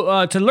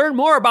also to learn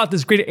more about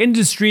this great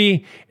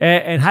industry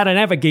and how to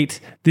navigate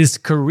this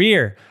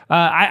career.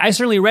 I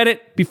certainly read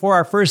it before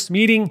our first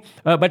meeting.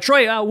 But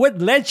Troy, what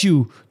led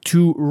you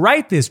to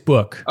write this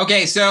book?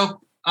 Okay,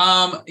 so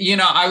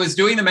I was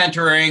doing the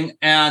mentoring,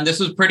 and this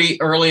was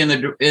pretty early in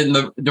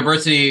the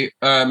diversity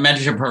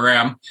mentorship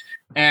program.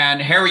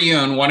 And Harry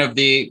Yoon, one of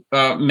the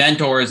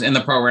mentors in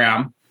the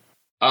program,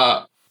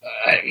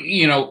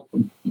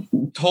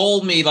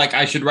 told me like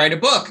I should write a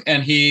book,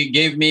 and he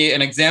gave me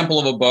an example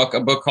of a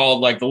book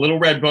called like The Little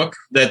Red Book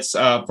that's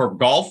for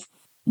golf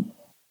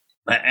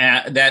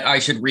that I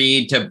should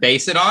read to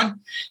base it on.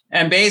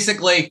 And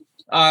basically,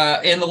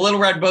 in The Little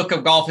Red Book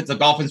of Golf, it's a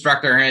golf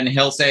instructor, and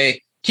he'll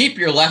say, keep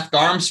your left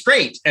arm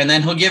straight. And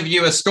then he'll give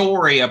you a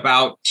story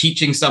about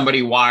teaching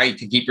somebody why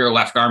to keep your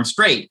left arm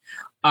straight.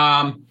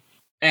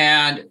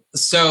 And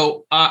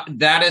so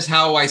that is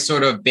how I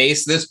sort of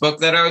based this book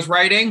that I was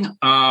writing.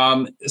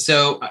 And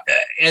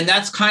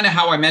that's kind of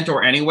how I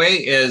mentor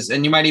anyway,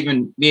 and you might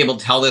even be able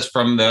to tell this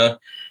from the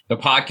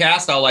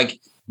podcast. I'll like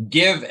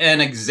give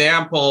an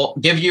example,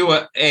 give you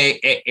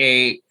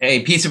a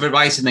piece of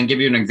advice, and then give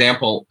you an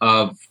example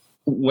of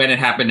when it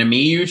happened to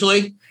me,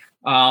 usually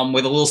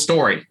with a little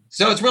story.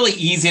 So it's really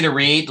easy to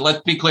read.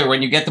 Let's be clear.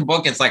 When you get the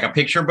book, it's like a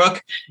picture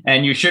book,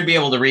 and you should be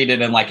able to read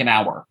it in like an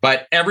hour.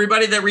 But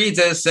everybody that reads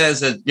it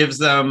says it gives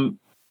them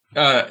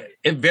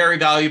very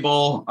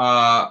valuable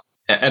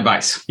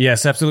advice.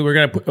 Yes, absolutely. We're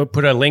going to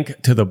put a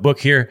link to the book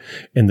here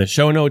in the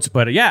show notes.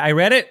 But I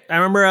read it. I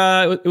remember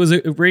it was a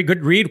very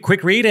good read,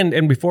 quick read.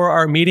 And before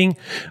our meeting,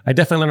 I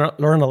definitely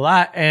learned a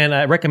lot. And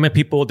I recommend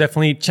people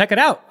definitely check it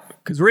out.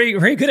 Because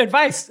very good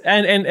advice.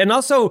 And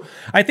also,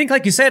 I think,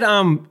 like you said,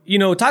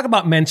 talk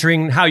about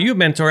mentoring, how you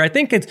mentor. I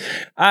think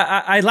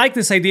I like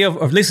this idea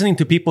of listening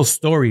to people's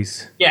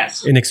stories.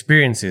 Yes. And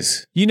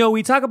experiences.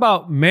 We talk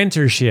about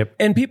mentorship,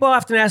 and people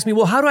often ask me,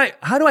 well, how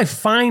do I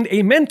find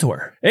a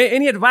mentor?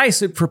 Any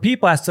advice for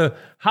people as to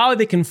how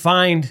they can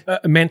find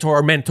a mentor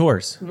or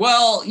mentors?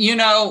 Well,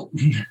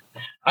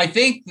 I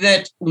think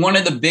that one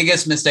of the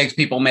biggest mistakes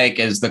people make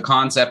is the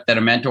concept that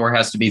a mentor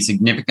has to be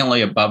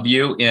significantly above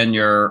you in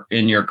your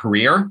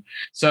career.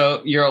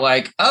 So you're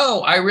like, oh,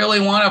 I really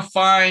want to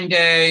find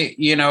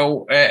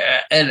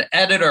an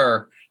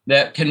editor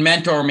that can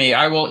mentor me.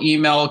 I will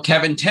email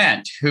Kevin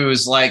Tent,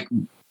 who's like,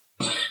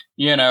 the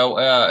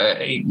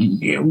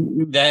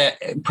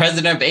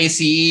president of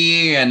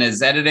ACE and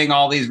is editing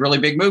all these really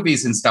big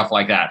movies and stuff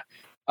like that.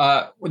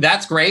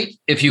 That's great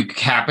if you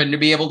happen to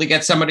be able to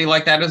get somebody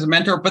like that as a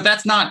mentor, but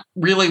that's not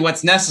really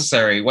what's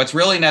necessary. What's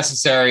really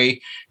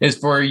necessary is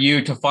for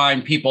you to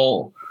find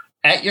people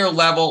at your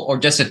level or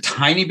just a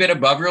tiny bit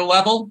above your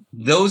level.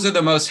 Those are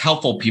the most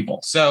helpful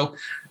people. So,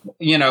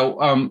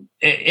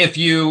 if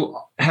you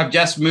have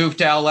just moved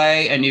to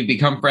LA and you've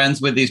become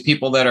friends with these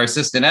people that are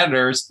assistant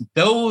editors,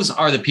 those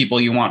are the people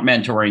you want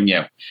mentoring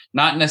you,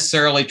 not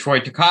necessarily Troy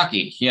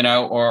Takaki,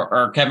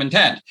 or Kevin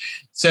Tent.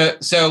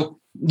 So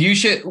you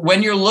should,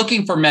 when you're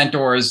looking for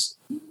mentors,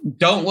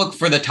 don't look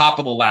for the top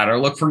of the ladder.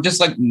 Look for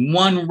just like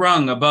one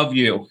rung above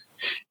you,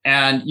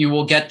 and you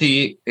will get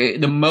the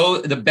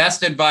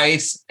best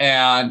advice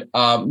and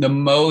the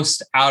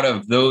most out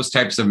of those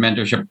types of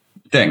mentorship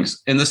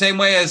things. In the same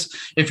way as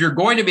if you're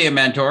going to be a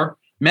mentor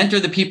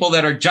the people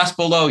that are just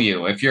below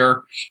you. If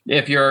you're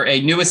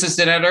a new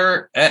assistant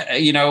editor,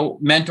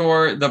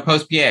 mentor the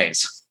post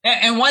PAs.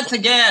 And once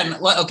again,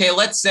 okay,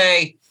 let's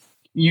say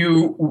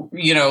you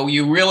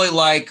really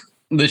like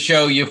the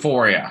show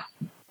Euphoria.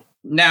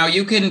 Now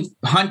you can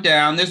hunt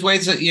down, there's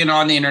ways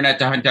on the internet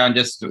to hunt down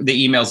just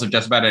the emails of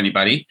just about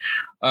anybody.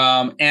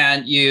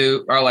 And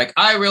you are like,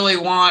 I really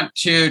want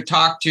to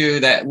talk to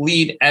that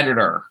lead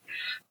editor.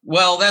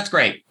 Well, that's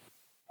great.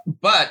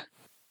 But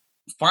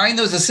find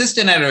those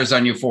assistant editors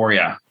on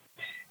Euphoria.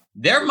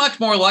 They're much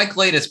more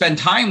likely to spend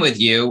time with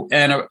you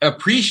and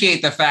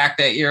appreciate the fact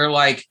that you're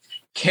like,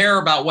 care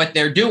about what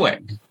they're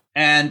doing.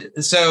 And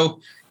so,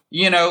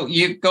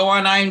 you go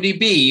on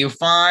IMDb, you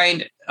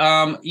find,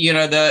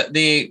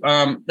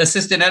 the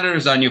assistant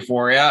editors on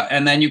Euphoria,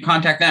 and then you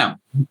contact them.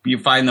 You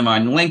find them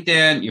on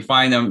LinkedIn, you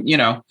find them,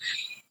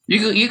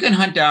 you can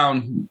hunt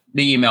down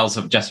the emails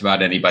of just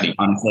about anybody,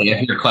 honestly,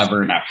 if you're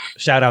clever enough.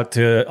 Shout out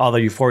to all the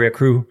Euphoria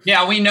crew.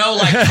 Yeah, we know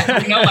like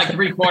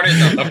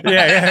 3/4 of them.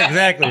 Yeah,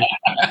 exactly.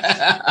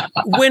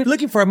 When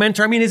looking for a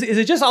mentor, I mean, is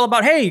it just all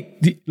about, hey,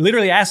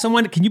 literally ask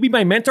someone, can you be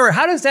my mentor?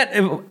 How does that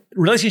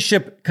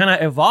relationship kind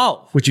of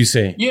evolve, would you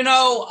say?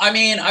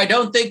 I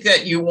don't think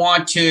that you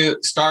want to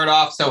start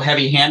off so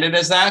heavy-handed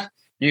as that.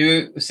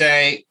 You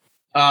say,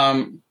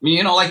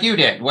 like you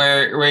did,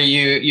 where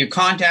you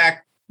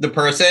contact the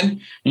person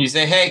and you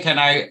say, hey, can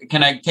I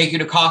take you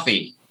to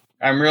coffee?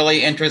 I'm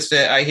really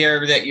interested. I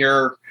hear that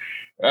you're,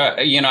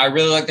 I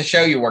really like the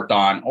show you worked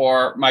on,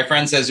 or my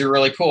friend says you're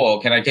really cool.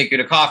 Can I take you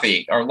to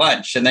coffee or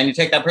lunch? And then you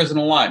take that person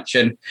to lunch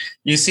and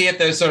you see if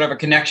there's sort of a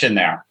connection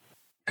there.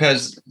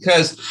 Because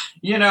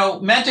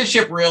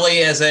mentorship really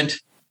isn't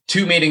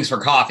 2 meetings for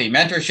coffee.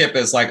 Mentorship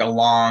is like a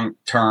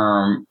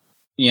long-term,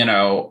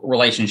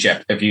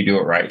 relationship if you do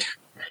it right.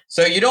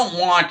 So you don't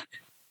want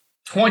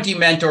 20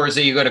 mentors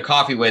that you go to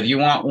coffee with. You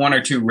want 1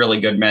 or 2 really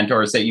good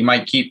mentors that you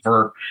might keep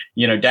for,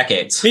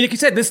 decades. I mean, like you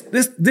said,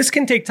 this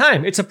can take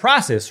time. It's a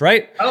process,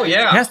 right? Oh,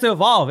 yeah. It has to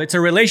evolve. It's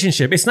a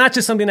relationship. It's not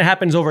just something that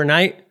happens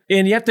overnight.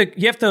 And you have to,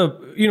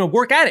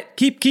 work at it.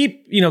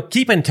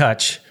 Keep in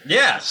touch.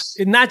 Yes.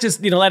 And not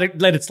just, let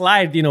it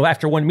slide,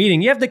 after one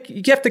meeting. You have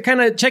to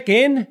kind of check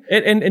in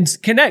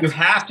and connect. You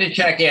have to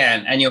check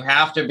in, and you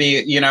have to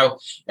be,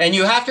 and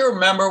you have to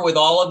remember with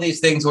all of these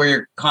things where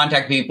you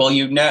contact people,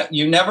 you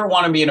never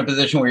want to be in a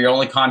position where you're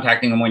only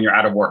contacting them when you're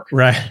out of work.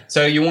 Right.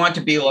 So you want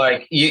to be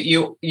like,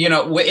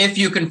 if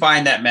you can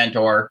find that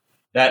mentor,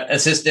 that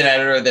assistant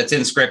editor that's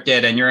in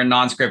scripted and you're in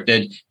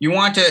non-scripted, you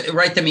want to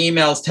write them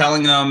emails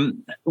telling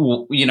them,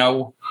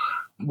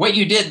 what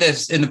you did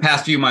this in the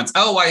past few months.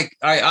 Oh,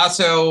 I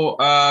also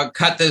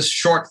cut this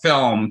short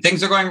film.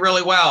 Things are going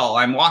really well.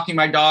 I'm walking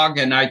my dog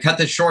and I cut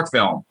this short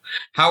film.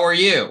 How are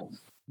you?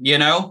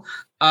 Because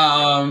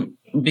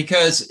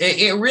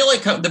it really,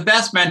 the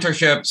best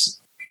mentorships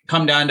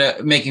come down to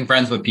making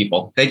friends with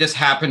people. They just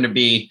happen to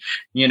be,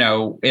 in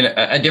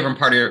a different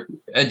part of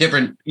a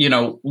different,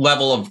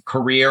 level of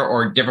career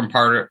or a different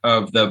part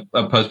of the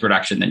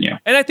post-production than you.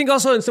 And I think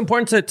also it's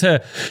important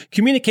to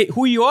communicate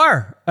who you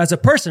are as a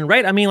person,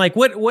 right? I mean, like,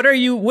 what are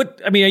you,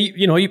 are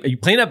you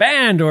playing a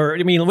band, or,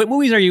 what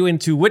movies are you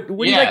into? What do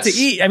you like to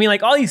eat? I mean,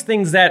 like all these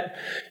things that,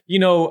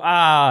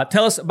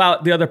 tell us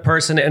about the other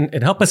person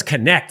and help us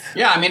connect.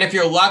 Yeah. If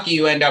you're lucky,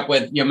 you end up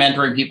with,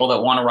 mentoring people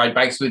that want to ride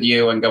bikes with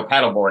you and go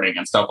paddleboarding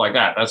and stuff like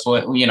that. That's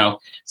what,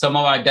 some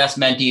of my best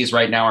mentees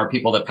right now are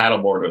people that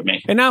paddleboard with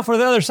me. And now for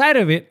the other side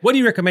of it, what do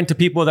you recommend to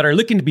people that are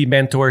looking to be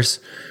mentors?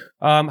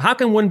 How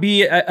can one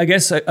be, I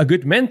guess, a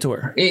good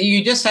mentor?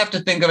 You just have to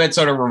think of it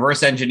sort of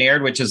reverse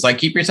engineered, which is like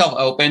keep yourself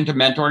open to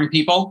mentoring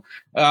people.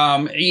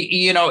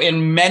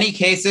 In many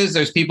cases,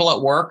 there's people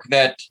at work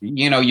that,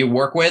 you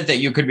work with that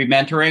you could be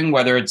mentoring,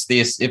 whether it's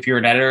if you're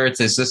an editor, it's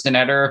the assistant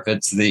editor. If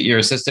it's your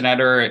assistant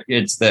editor,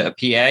 it's the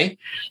PA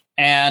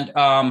and,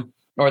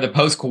 or the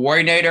post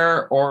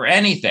coordinator or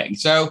anything.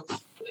 So,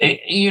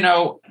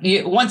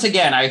 once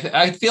again,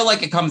 I feel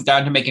like it comes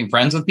down to making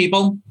friends with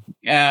people,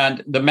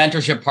 and the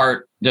mentorship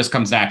part just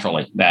comes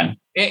naturally then.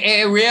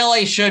 It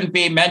really shouldn't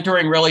be,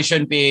 mentoring really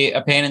shouldn't be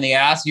a pain in the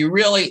ass. You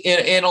really,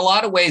 in a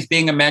lot of ways,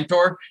 being a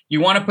mentor,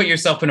 you want to put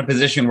yourself in a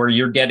position where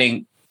you're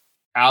getting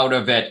out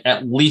of it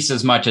at least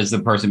as much as the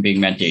person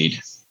being mentored,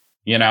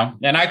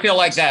 And I feel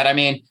like that. I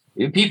mean,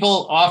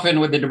 people often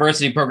with the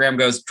diversity program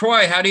goes,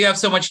 Troy, how do you have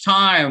so much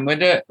time? How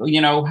do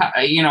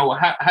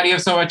you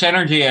have so much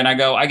energy? And I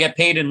go, I get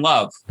paid in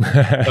love.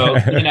 So,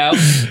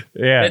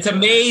 yeah, it's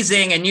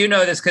amazing. And you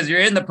know this because you're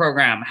in the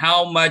program,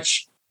 how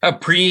much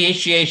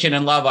appreciation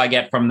and love I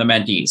get from the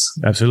mentees.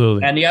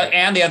 Absolutely. And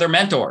the other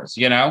mentors,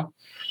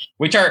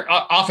 which are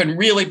often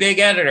really big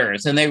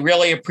editors, and they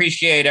really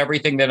appreciate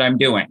everything that I'm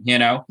doing,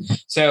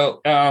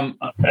 So I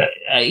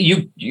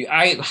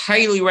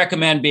highly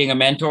recommend being a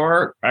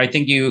mentor. I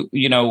think you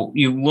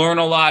learn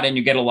a lot and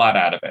you get a lot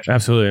out of it.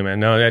 Absolutely, man.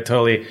 No, I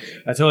totally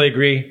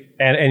agree.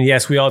 And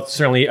yes, we all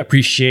certainly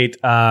appreciate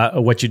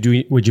what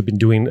you've been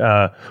doing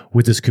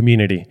with this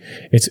community.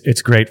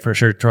 It's great for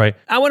sure, Troy.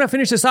 I want to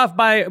finish this off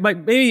by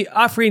maybe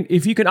offering,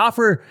 if you can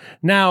offer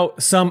now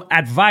some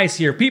advice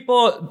here.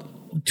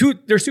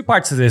 There's two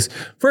parts to this.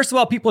 First of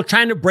all, people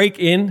trying to break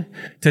in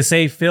to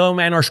say film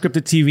and or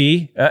scripted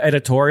TV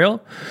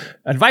editorial,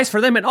 advice for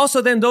them. And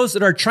also then those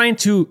that are trying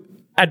to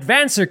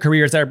advance their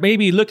careers, that are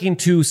maybe looking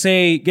to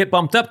say, get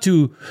bumped up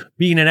to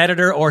being an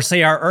editor, or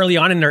say are early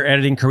on in their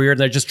editing career.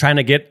 They're just trying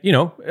to get,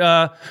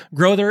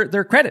 grow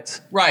their credits.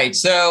 Right.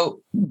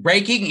 So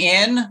breaking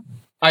in,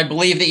 I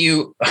believe that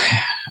you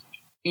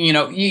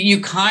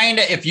kind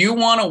of, if you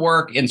want to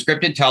work in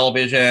scripted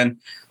television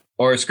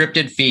or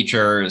scripted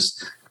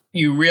features,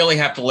 you really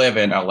have to live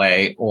in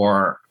LA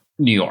or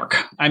New York.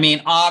 I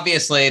mean,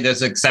 obviously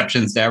there's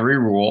exceptions to every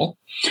rule,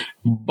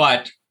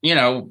 but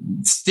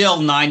still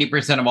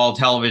 90% of all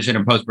television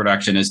and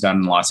post-production is done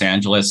in Los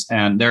Angeles.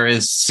 And there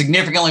is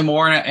significantly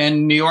more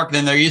in New York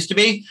than there used to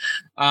be.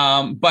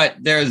 But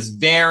there's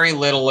very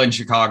little in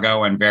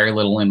Chicago and very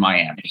little in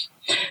Miami.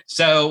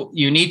 So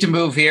you need to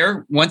move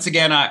here. Once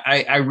again,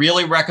 I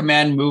really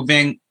recommend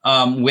moving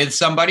with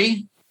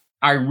somebody.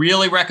 I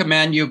really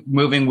recommend you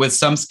moving with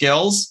some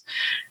skills.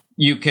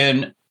 You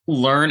can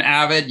learn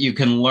Avid, you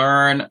can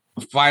learn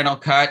Final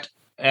Cut,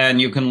 and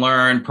you can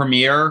learn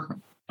Premiere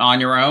on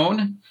your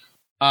own,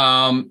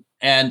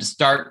 and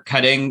start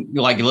cutting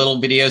like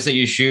little videos that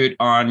you shoot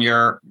on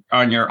your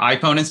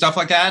iPhone and stuff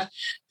like that.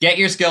 Get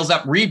your skills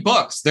up. Read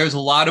books. There's a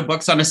lot of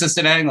books on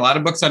assistant editing, a lot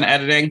of books on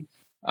editing.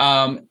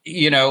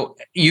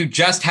 You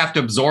just have to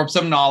absorb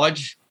some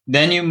knowledge.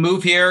 Then you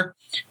move here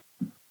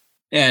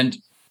and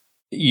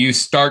you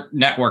start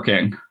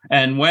networking.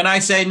 And when I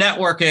say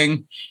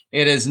networking,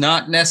 it is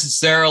not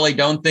necessarily,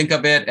 don't think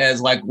of it as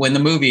like when the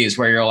movies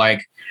where you're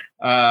like,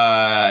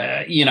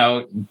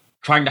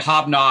 trying to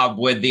hobnob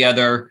with the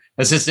other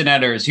assistant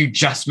editors. You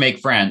just make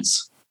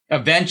friends.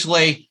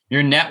 Eventually,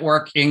 your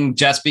networking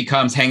just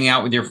becomes hanging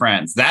out with your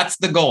friends. That's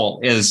the goal,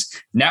 is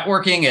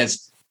networking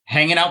is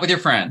hanging out with your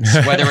friends,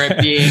 whether it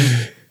be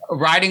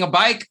riding a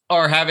bike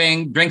or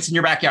having drinks in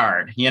your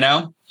backyard,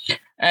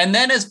 And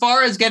then as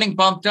far as getting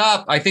bumped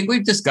up, I think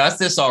we've discussed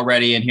this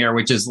already in here,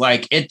 which is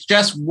like, it's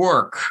just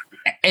work.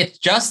 It's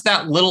just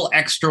that little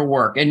extra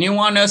work. And you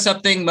want to know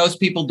something?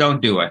 Most people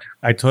don't do it.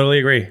 I totally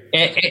agree.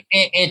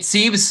 It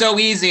seems so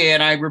easy.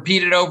 And I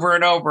repeat it over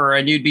and over,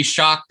 and you'd be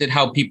shocked at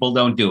how people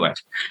don't do it,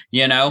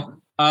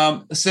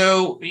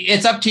 So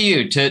it's up to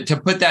you to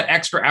put that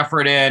extra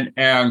effort in.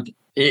 And,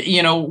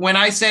 when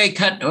I say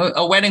cut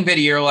a wedding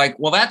video, you're like,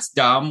 well, that's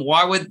dumb.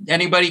 Why would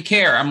anybody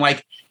care? I'm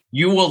like,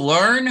 you will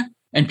learn,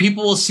 and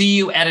people will see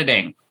you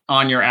editing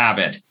on your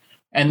Avid.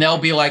 And they'll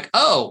be like,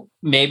 oh,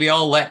 maybe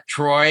I'll let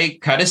Troy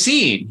cut a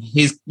scene.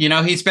 He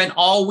spent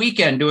all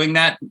weekend doing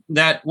that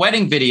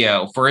wedding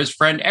video for his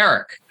friend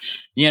Eric.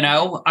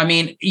 I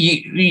mean,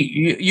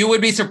 you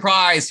would be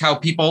surprised how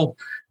people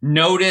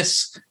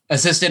notice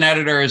assistant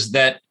editors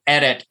that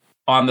edit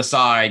on the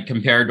side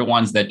compared to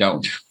ones that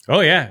don't. Oh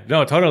yeah,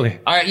 no, totally.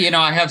 I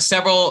have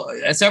several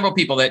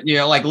people that,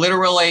 like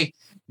literally,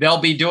 they'll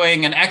be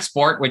doing an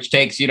export, which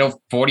takes,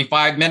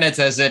 45 minutes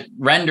as it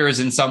renders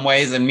in some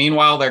ways. And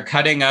meanwhile, they're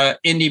cutting an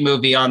indie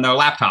movie on their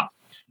laptop,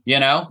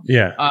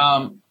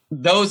 Yeah.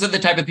 Those are the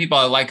type of people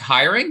I like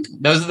hiring.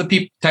 Those are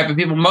the type of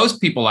people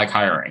most people like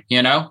hiring,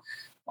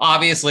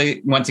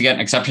 Obviously, once again,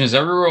 exceptions to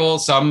every rule.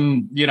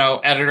 Some,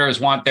 editors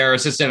want their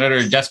assistant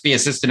editor to just be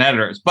assistant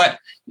editors, but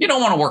you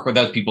don't want to work with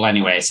those people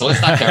anyway. So let's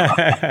not care about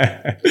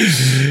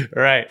that.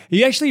 Right.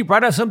 You actually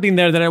brought up something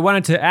there that I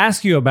wanted to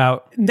ask you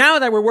about. Now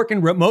that we're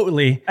working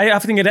remotely, I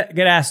often get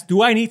asked,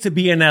 do I need to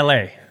be in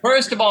LA?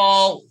 First of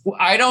all,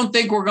 I don't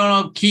think we're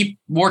going to keep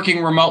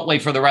working remotely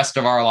for the rest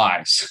of our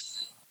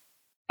lives.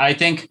 I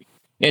think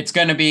it's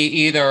going to be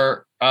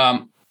either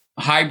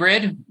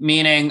hybrid,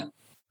 meaning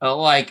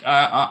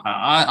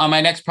on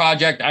my next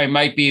project, I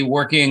might be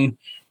work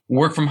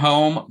from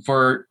home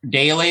for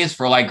dailies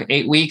for like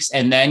 8 weeks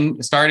and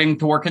then starting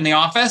to work in the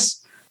office.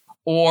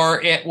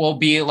 Or it will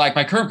be like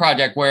my current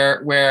project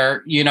where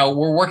we're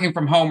working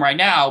from home right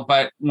now,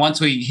 but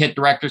once we hit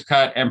director's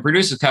cut and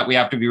producer's cut, we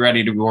have to be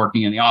ready to be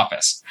working in the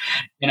office.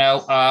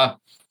 I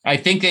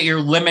think that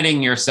you're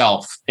limiting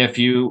yourself if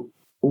you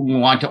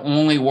want to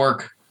only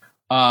work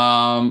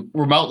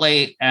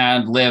remotely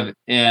and live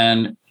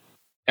in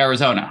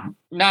Arizona.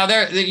 Now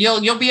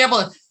you'll be able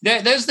to,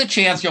 there's the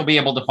chance you'll be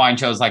able to find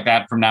shows like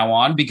that from now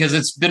on because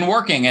it's been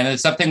working and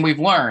it's something we've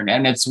learned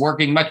and it's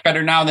working much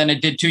better now than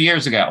it did 2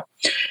 years ago.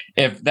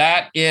 If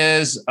that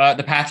is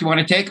the path you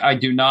want to take, I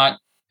do not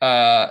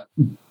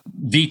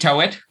veto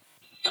it.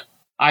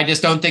 I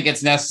just don't think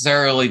it's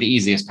necessarily the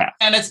easiest path.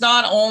 And it's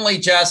not only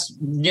just,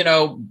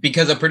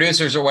 because of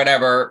producers or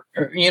whatever,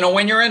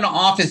 when you're in an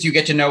office, you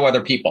get to know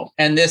other people.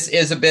 And this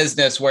is a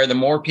business where the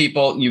more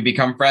people you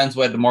become friends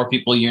with, the more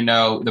people you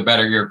know, the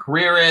better your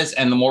career is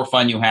and the more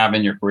fun you have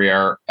in your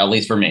career, at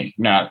least for me.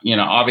 Now,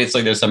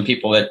 obviously there's some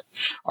people that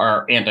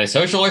are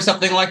antisocial or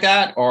something like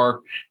that, or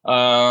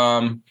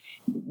not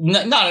in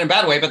a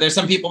bad way, but there's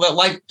some people that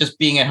like just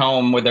being at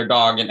home with their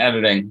dog and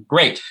editing.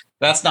 Great.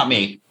 That's not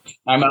me.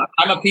 I'm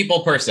a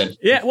people person.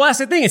 Yeah, well, that's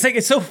the thing. It's like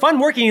it's so fun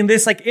working in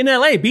this, like in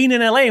LA, being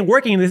in LA and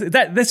working in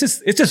this.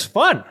 It's just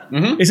fun.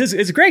 Mm-hmm.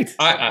 It's great.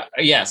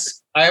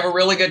 Yes, I have a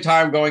really good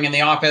time going in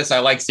the office. I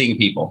like seeing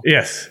people.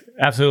 Yes,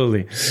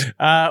 absolutely.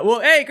 Well,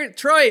 hey,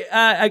 Troy.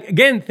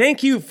 Again,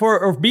 thank you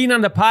for being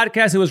on the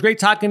podcast. It was great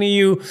talking to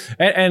you,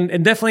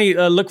 and definitely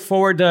look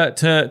forward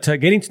to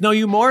getting to know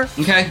you more.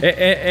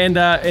 Okay, and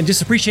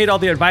just appreciate all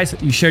the advice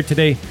that you shared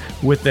today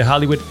with the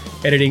Hollywood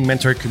Editing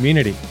Mentor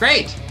community.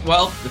 Great.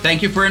 Well,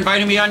 thank you for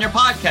inviting me on your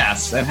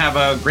podcast and have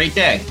a great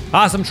day.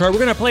 Awesome, Troy. We're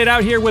going to play it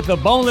out here with the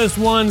Boneless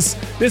Ones.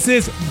 This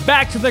is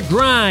Back to the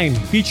Grind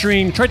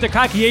featuring Troy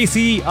Takaki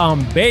ACE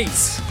on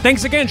bass.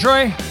 Thanks again,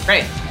 Troy.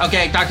 Great.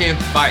 Okay, talk to you.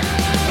 Bye.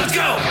 Let's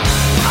go.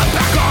 I'm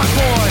back on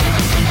board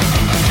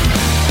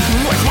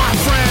with my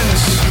friends.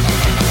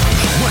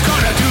 We're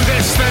going to do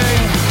this thing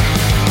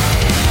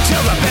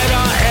till the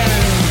bitter end.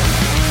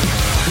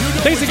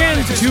 Thanks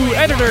again to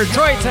editor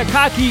Troy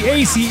Takaki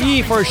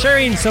ACE for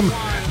sharing some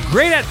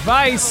great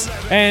advice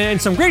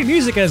and some great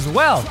music as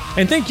well.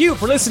 And thank you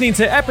for listening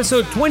to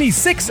episode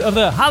 26 of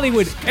the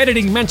Hollywood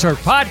Editing Mentor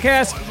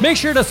podcast. Make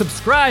sure to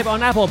subscribe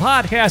on Apple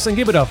Podcasts and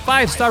give it a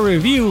 5-star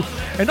review.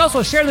 And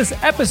also share this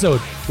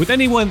episode with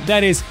anyone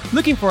that is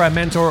looking for a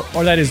mentor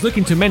or that is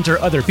looking to mentor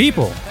other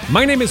people.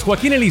 My name is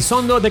Joaquin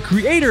Elizondo, the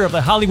creator of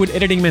the Hollywood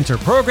Editing Mentor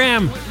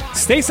program.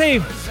 Stay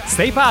safe,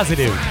 stay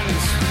positive.